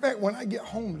 Matter of fact, when I get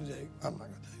home today, I'm not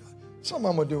going to tell you.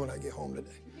 Something I'm going to do when I get home today.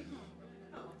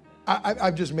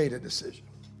 I've just made a decision.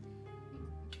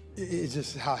 It's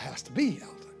just how it has to be,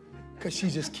 because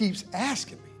she just keeps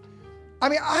asking me. I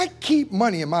mean, I keep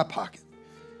money in my pocket.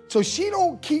 So she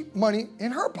don't keep money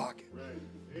in her pocket.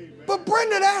 But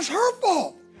Brenda, that's her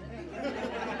fault.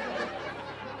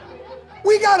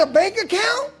 We got a bank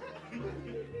account.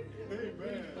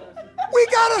 We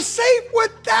got a safe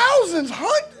with thousands,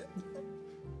 hundreds.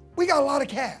 We got a lot of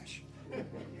cash.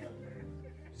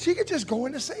 She could just go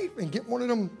in the safe and get one of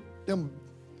them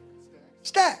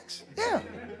stacks. Yeah.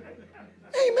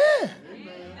 Amen.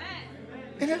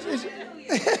 And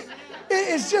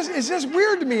it's just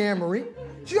weird to me, Anne-Marie.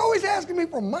 She's always asking me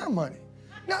for my money.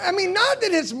 Now, I mean, not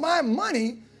that it's my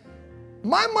money.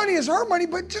 My money is her money,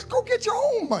 but just go get your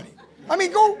own money. I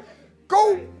mean, go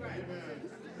get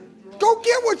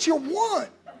what you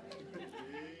want.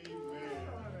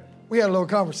 We had a little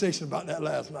conversation about that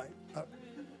last night.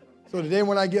 So today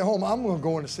when I get home, I'm going to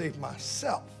go in the safe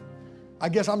myself. I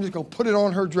guess I'm just going to put it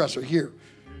on her dresser here.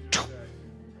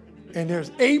 And there's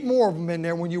 8 more of them in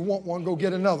there. When you want one, go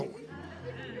get another one.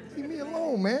 Leave me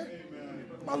alone, man.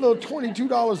 My little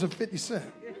 $22.50.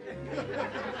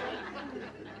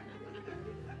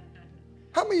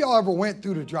 How many of y'all ever went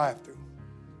through the drive-thru?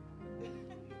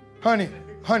 Honey,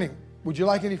 would you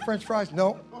like any French fries?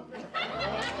 No.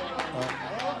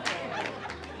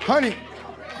 Honey,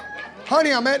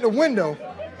 I'm at the window.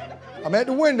 I'm at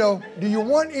the window. Do you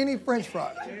want any French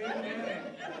fries?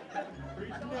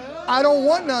 I don't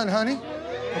want none, honey.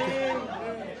 Okay.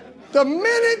 The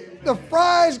minute the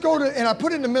fries go to, and I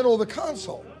put it in the middle of the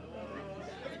console,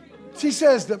 she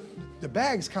says the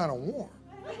bag's kind of warm.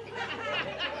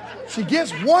 She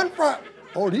gets one fry.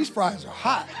 Oh, these fries are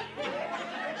hot.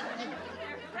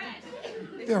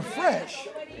 They're fresh.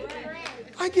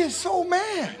 I get so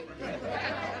mad.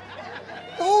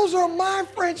 Those are my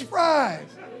French fries.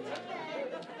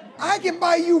 I can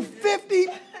buy you 50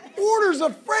 orders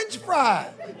of French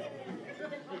fries.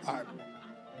 All right.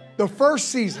 The first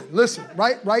season, listen,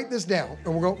 write this down,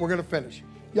 and we're going to finish.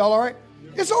 Y'all all right?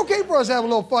 It's okay for us to have a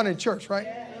little fun in church, right?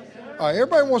 All right,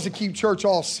 everybody wants to keep church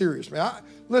all serious, man.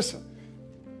 Listen,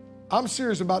 I'm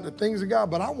serious about the things of God,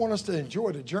 but I want us to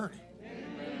enjoy the journey.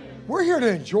 We're here to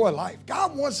enjoy life.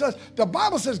 God wants us, the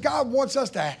Bible says God wants us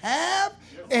to have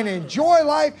and enjoy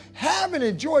life, have and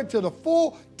enjoy it to the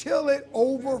full till it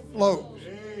overflows.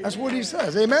 That's what he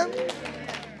says, amen?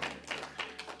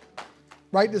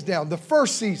 Write this down, the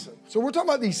first season. So we're talking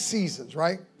about these seasons,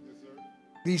 right?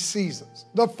 These seasons.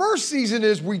 The first season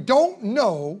is we don't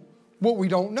know what we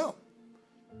don't know.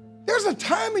 There's a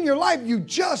time in your life you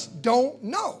just don't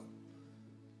know.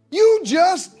 You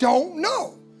just don't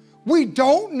know. We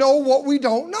don't know what we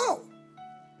don't know.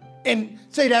 And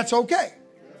say that's okay.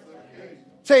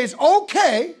 Say it's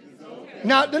okay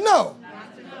not to know.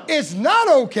 It's not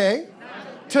okay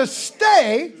to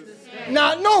stay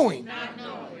not knowing.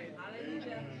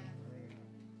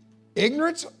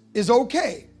 Ignorance is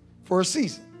okay for a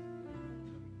season,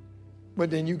 but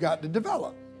then you got to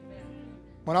develop.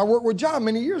 When I worked with John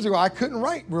many years ago, I couldn't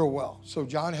write real well, so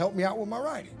John helped me out with my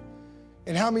writing.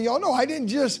 And how many of y'all know I didn't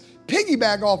just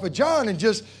piggyback off of John and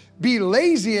just be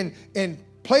lazy and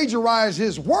plagiarize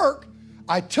his work.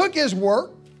 I took his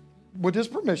work with his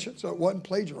permission, so it wasn't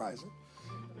plagiarizing.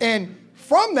 And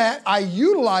from that, I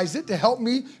utilized it to help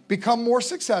me become more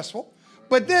successful.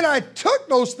 But then I took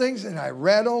those things and I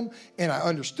read them and I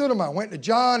understood them. I went to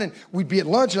John and we'd be at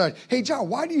lunch and hey, John,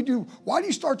 why do you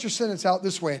start your sentence out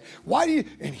this way?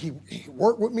 And he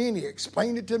worked with me and he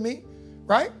explained it to me,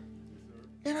 right?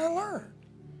 And I learned.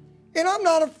 And I'm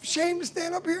not ashamed to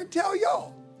stand up here and tell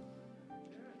y'all.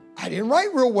 I didn't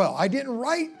write real well. I didn't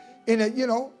write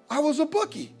I was a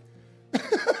bookie.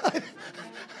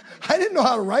 I didn't know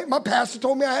how to write. My pastor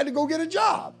told me I had to go get a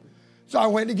job. So I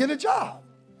went to get a job.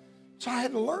 So I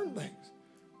had to learn things.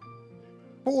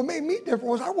 But what made me different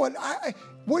was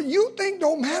what you think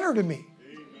don't matter to me.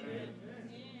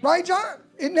 Right, John?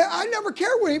 I never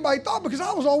cared what anybody thought because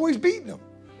I was always beating them.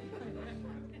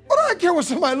 What do I care what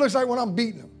somebody looks like when I'm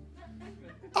beating them?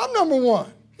 I'm number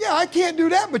one. Yeah, I can't do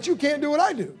that, but you can't do what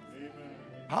I do.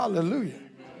 Hallelujah.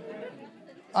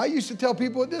 I used to tell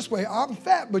people it this way, I'm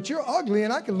fat, but you're ugly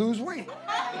and I can lose weight.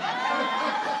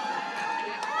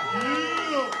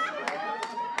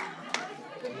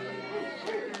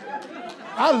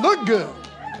 I look good.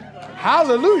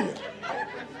 Hallelujah.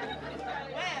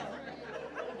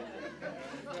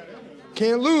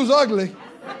 Can't lose ugly.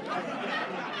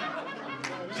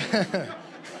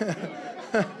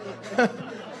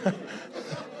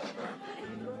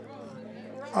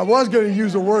 I was going to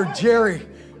use the word Jerry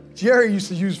used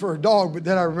to use for a dog, but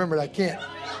then I remembered I can't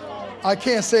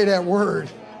say that word.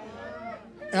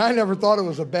 And I never thought it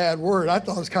was a bad word. I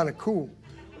thought it was kind of cool.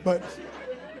 But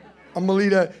I'm going to leave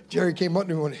that. Jerry came up to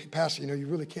me and went, hey, Pastor, you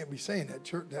really can't be saying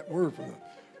that word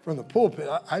from the pulpit.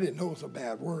 I didn't know it was a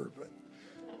bad word, but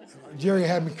Jerry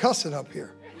had me cussing up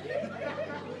here.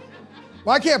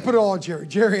 Well, I can't put it all on Jerry.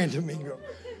 Jerry and Domingo.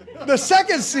 The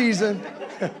second season,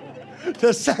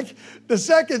 the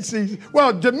second season,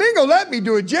 well, Domingo let me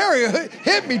do it. Jerry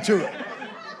hit me to it.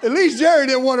 At least Jerry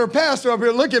didn't want her pastor up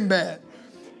here looking bad.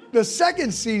 The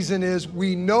second season is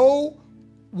we know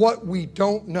what we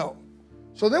don't know.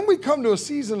 So then we come to a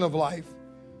season of life,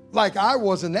 like I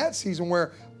was in that season,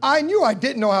 where I knew I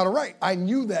didn't know how to write. I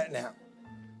knew that now,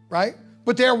 right?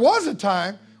 But there was a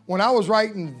time when I was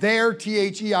writing there,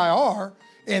 T-H-E-I-R,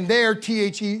 and there,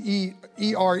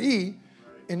 T-H-E-E-R-E,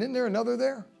 and isn't there another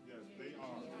there? Yes, they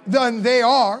are. Then they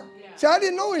are. Yeah. See, I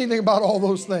didn't know anything about all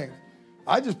those things.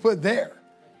 I just put there.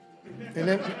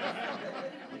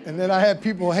 And then I had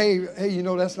people, hey,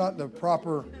 that's not the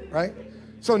proper, right?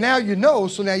 So now you know,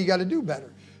 so now you got to do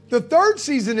better. The third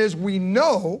season is we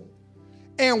know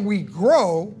and we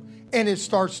grow and it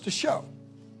starts to show.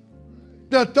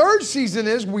 The third season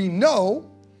is we know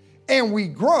and we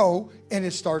grow and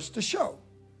it starts to show.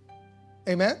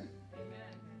 Amen? Amen.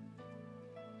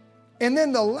 And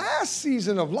then the last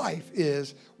season of life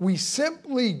is we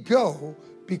simply go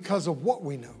because of what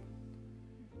we know.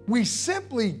 We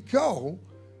simply go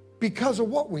because of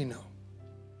what we know.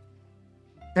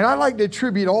 And I like to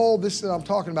attribute all this that I'm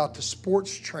talking about to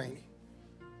sports training.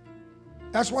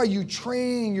 That's why you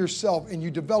train yourself and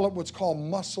you develop what's called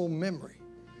muscle memory.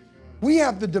 We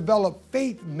have to develop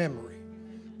faith memory.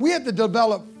 We have to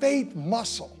develop faith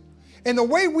muscle. And the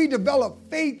way we develop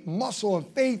faith muscle and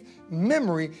faith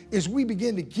memory is we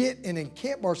begin to get and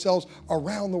encamp ourselves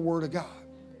around the Word of God.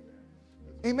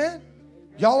 Amen?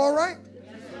 Y'all all right?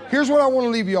 Here's what I want to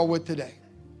leave y'all with today.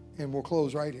 And we'll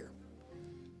close right here.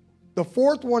 The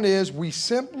fourth one is we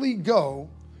simply go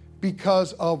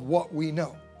because of what we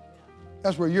know.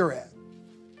 That's where you're at.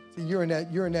 See, you're in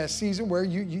that season where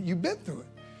you've been through it.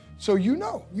 So you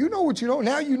know what you know.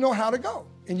 Now you know how to go,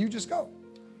 and you just go.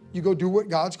 You go do what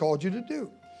God's called you to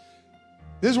do.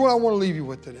 This is what I want to leave you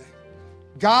with today.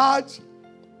 God's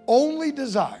only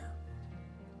desire,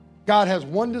 God has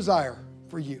one desire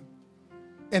for you,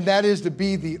 and that is to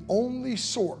be the only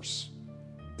source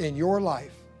in your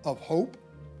life of hope,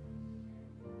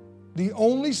 the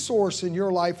only source in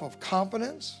your life of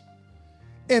confidence,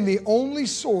 and the only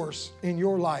source in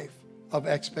your life of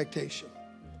expectation.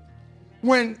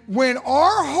 When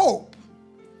our hope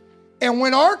and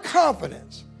when our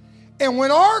confidence and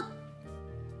when our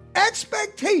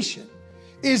expectation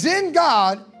is in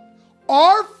God,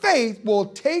 our faith will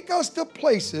take us to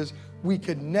places we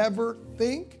could never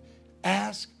think,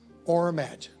 ask, or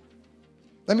imagine.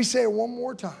 Let me say it one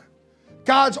more time.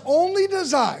 God's only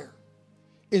desire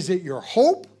is that your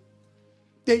hope,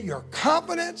 that your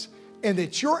confidence, and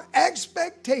that your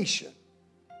expectation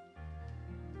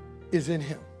is in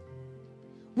Him.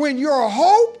 When your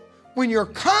hope, when your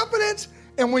confidence,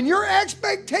 and when your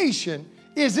expectation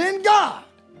is in God,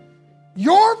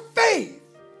 your faith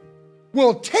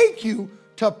will take you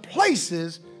to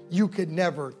places you could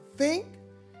never think,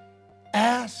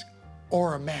 ask,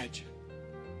 or imagine.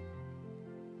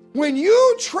 When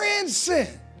you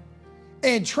transcend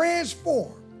and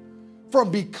transform from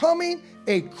becoming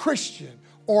a Christian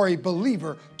or a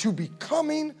believer to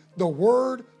becoming the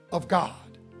Word of God,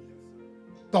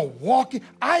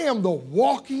 I am the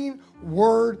walking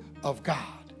Word of God.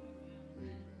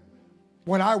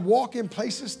 When I walk in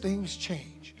places, things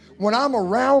change. When I'm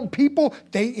around people,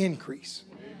 they increase.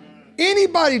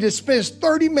 Anybody that spends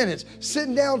 30 minutes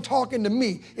sitting down talking to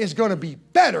me is going to be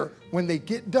better when they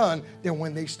get done than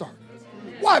when they start.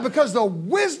 Why? Because the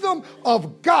wisdom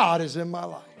of God is in my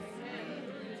life.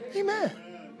 Amen.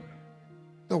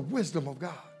 The wisdom of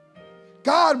God.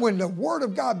 God, when the Word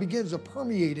of God begins to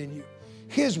permeate in you,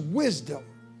 His wisdom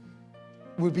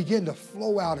will begin to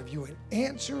flow out of you, and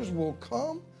answers will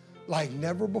come like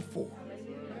never before.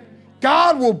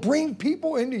 God will bring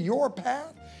people into your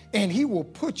path, and He will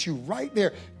put you right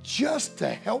there just to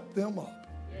help them up.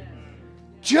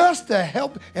 Just to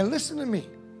help. And listen to me.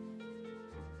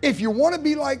 If you want to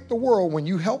be like the world, when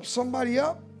you help somebody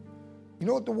up, you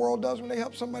know what the world does when they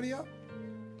help somebody up?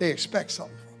 They expect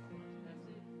something from them.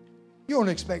 You don't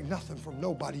expect nothing from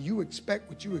nobody. You expect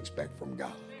what you expect from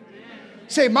God.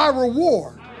 Say, my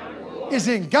reward is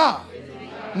in God,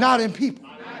 not in people.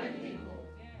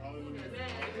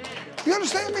 You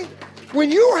understand me?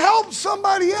 When you help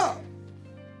somebody up,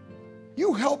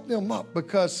 you help them up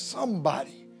because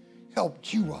somebody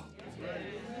helped you up.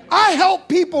 I help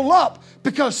people up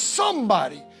because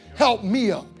somebody helped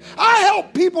me up. I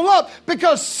help people up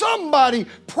because somebody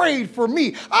prayed for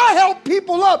me. I help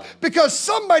people up because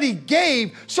somebody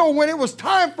gave, so when it was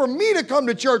time for me to come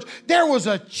to church, there was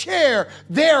a chair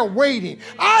there waiting.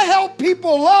 I help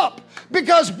people up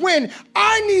because when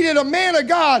I needed a man of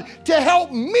God to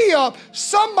help me up,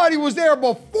 somebody was there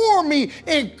before me,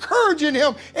 encouraging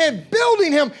him and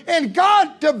building him, and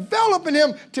God developing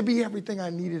him to be everything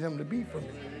I needed him to be for me.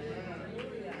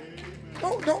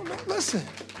 Don't listen.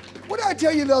 What did I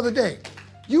tell you the other day?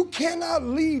 You cannot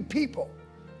lead people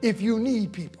if you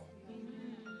need people.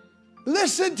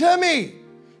 Listen to me.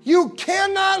 You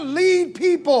cannot lead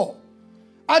people.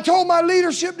 I told my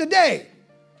leadership today,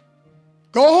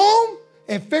 go home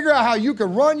and figure out how you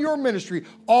can run your ministry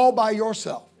all by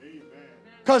yourself.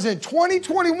 Because in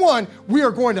 2021, we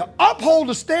are going to uphold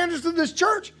the standards of this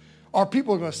church. Our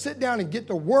people are going to sit down and get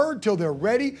the word till they're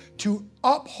ready to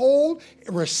uphold,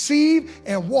 receive,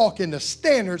 and walk in the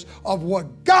standards of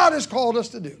what God has called us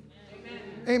to do.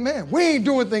 Amen. We ain't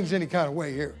doing things any kind of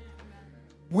way here.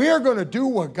 We're going to do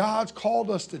what God's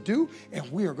called us to do, and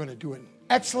we are going to do it in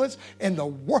excellence in the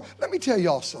word. Let me tell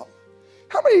y'all something.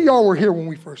 How many of y'all were here when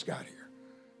we first got here?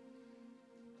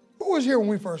 Who was here when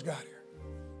we first got here?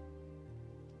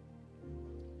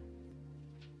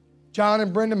 John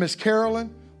and Brenda, Miss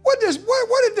Carolyn. What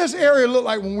did this area look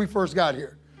like when we first got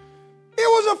here? It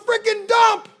was a freaking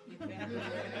dump.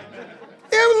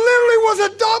 It literally was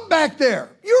a dump back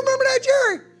there. You You remember that,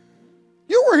 Jerry?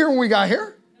 You were here when we got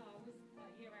here.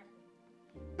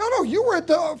 No, you were at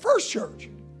the first church.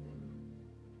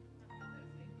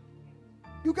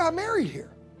 You got married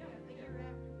here.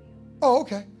 Oh,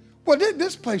 okay. Well,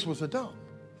 this place was a dump.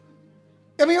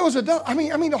 I mean, it was a dump. I mean,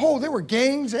 there were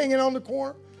gangs hanging on the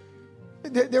corner.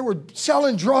 They were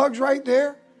selling drugs right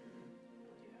there.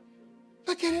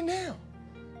 Look at it now.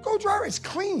 Go drive it. It's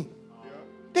clean.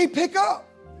 They pick up.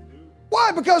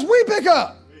 Why? Because we pick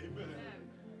up.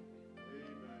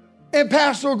 And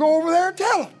pastor will go over there and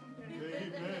tell them.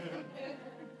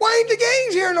 Why ain't the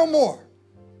gangs here no more?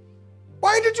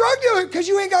 Why ain't the drug dealer? Because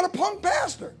you ain't got a punk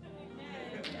pastor.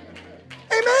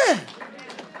 Amen.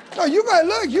 No, you got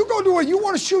look. You go do it. You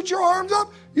want to shoot your arms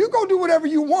up? You go do whatever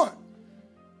you want.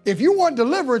 If you want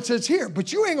deliverance, it's here.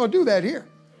 But you ain't gonna do that here.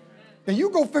 And you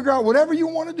go figure out whatever you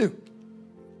want to do.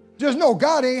 Just know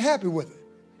God ain't happy with it.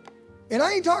 And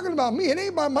I ain't talking about me. It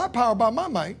ain't by my power, by my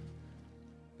might.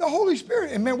 The Holy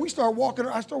Spirit. And man, I start walking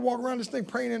around this thing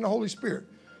praying in the Holy Spirit.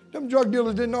 Them drug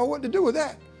dealers didn't know what to do with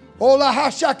that. Oh,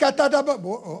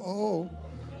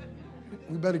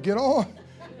 we better get on.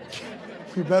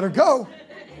 We better go.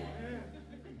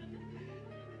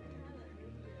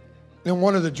 Then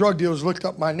one of the drug dealers looked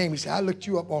up my name. He said, I looked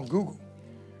you up on Google.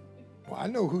 Well, I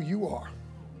know who you are.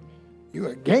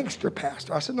 You're a gangster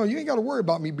pastor. I said, no, you ain't got to worry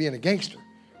about me being a gangster.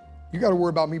 You got to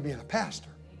worry about me being a pastor.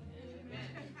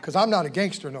 Because I'm not a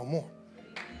gangster no more.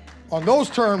 On those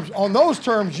terms,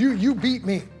 you beat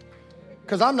me.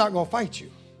 Because I'm not going to fight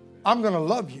you. I'm going to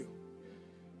love you.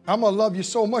 I'm going to love you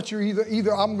so much, you're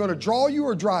either I'm going to draw you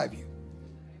or drive you.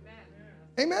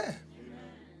 Amen.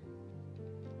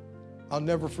 I'll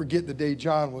never forget the day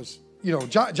John was,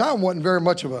 John wasn't very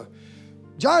much of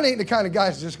John ain't the kind of guy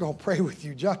that's just going to pray with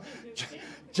you.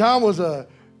 John was a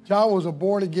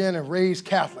born again and raised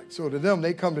Catholic. So to them,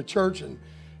 they come to church and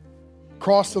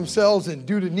cross themselves and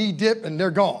do the knee dip and they're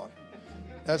gone.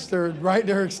 That's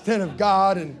their extent of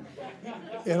God and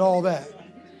all that.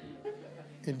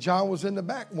 And John was in the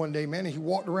back one day, man, and he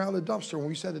walked around the dumpster. When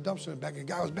we said the dumpster in the back, the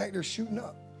guy was back there shooting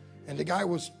up. And the guy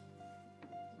was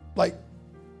like,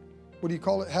 what do you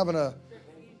call it?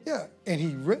 And he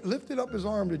lifted up his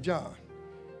arm to John.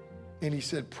 And he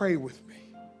said, pray with me.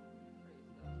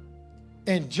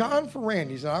 And John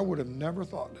Ferrandes, and I would have never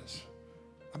thought this.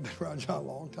 I've been around John a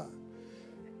long time.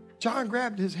 John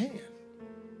grabbed his hand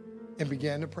and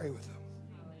began to pray with him.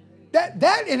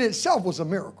 That in itself was a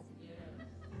miracle.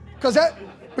 Because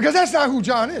that's not who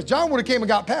John is. John would have came and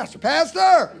got pastor.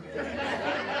 Pastor!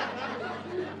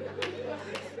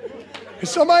 If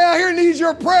somebody out here needs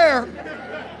your prayer.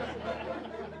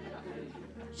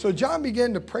 So John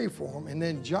began to pray for him, and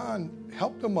then John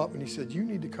helped him up, and he said, you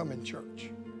need to come in church.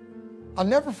 I'll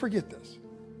never forget this.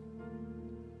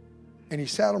 And he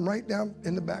sat him right down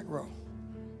in the back row.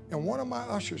 And one of my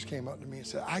ushers came up to me and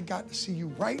said, I got to see you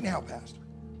right now, Pastor.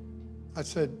 I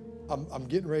said, I'm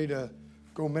getting ready to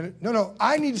go a minute. No,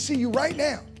 I need to see you right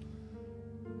now.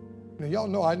 Now, y'all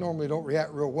know I normally don't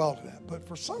react real well to that, but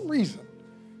for some reason,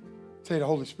 say the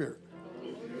Holy Spirit.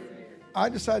 I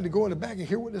decided to go in the back and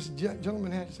hear what this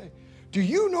gentleman had to say. Do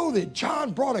you know that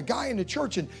John brought a guy into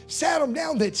church and sat him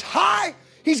down that's high?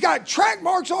 He's got track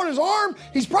marks on his arm.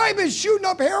 He's probably been shooting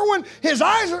up heroin. His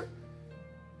eyes are...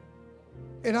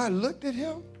 And I looked at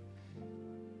him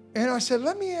and I said,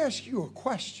 let me ask you a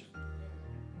question.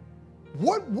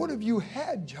 What would have you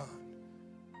had John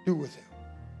do with him?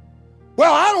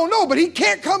 Well, I don't know, but he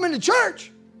can't come into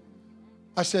church.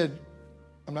 I said,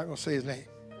 I'm not going to say his name.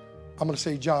 I'm going to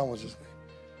say John was his name.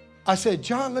 I said,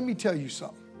 John, let me tell you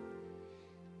something.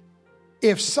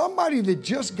 If somebody that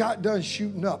just got done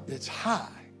shooting up that's high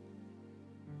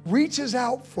reaches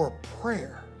out for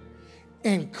prayer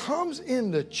and comes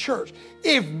into church,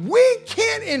 if we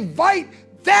can't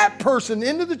invite that person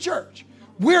into the church,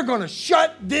 we're going to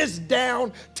shut this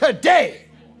down today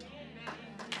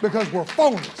because we're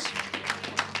phonies.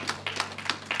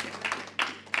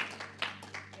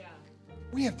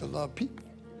 We have to love people.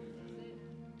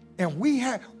 And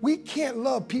we can't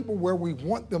love people where we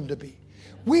want them to be.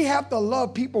 We have to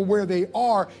love people where they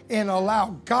are and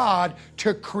allow God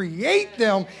to create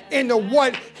them into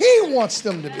what He wants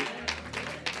them to be.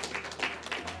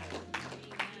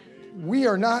 We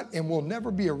are not and will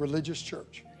never be a religious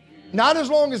church. Not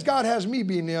as long as God has me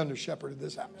being the under shepherd of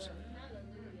this house.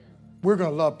 We're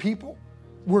going to love people.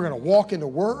 We're going to walk in the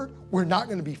Word. We're not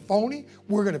going to be phony.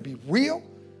 We're going to be real.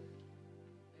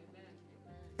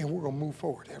 And we're going to move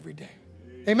forward every day.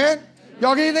 Amen?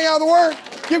 Y'all get anything out of the Word?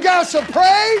 Give God some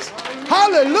praise.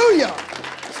 Hallelujah.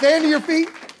 Stand to your feet.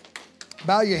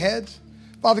 Bow your heads.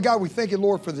 Father God, we thank you,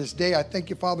 Lord, for this day. I thank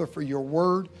you, Father, for your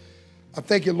Word. I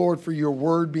thank you, Lord, for your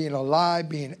word being alive,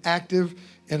 being active,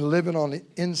 and living on the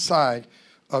inside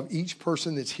of each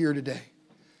person that's here today.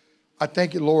 I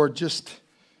thank you, Lord, just,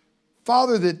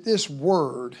 Father, that this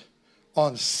word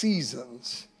on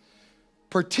seasons,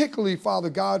 particularly, Father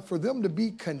God, for them to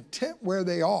be content where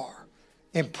they are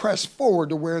and press forward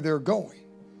to where they're going,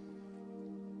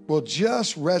 will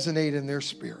just resonate in their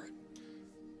spirit.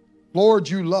 Lord,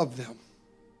 you love them.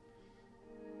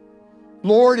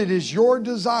 Lord, it is your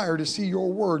desire to see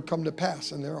your word come to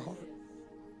pass in their heart.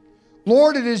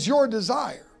 Lord, it is your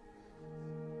desire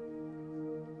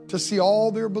to see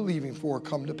all they're believing for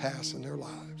come to pass in their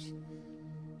lives.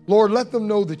 Lord, let them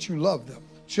know that you love them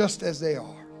just as they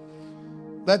are.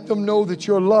 Let them know that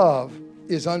your love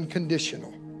is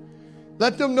unconditional.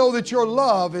 Let them know that your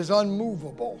love is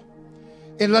unmovable.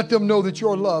 And let them know that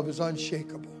your love is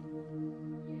unshakable.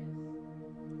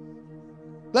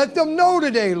 Let them know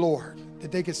today, Lord,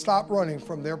 that they can stop running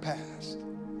from their past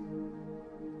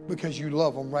because you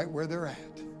love them right where they're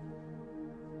at.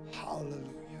 Hallelujah.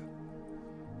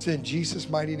 It's in Jesus'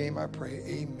 mighty name I pray.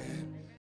 Amen.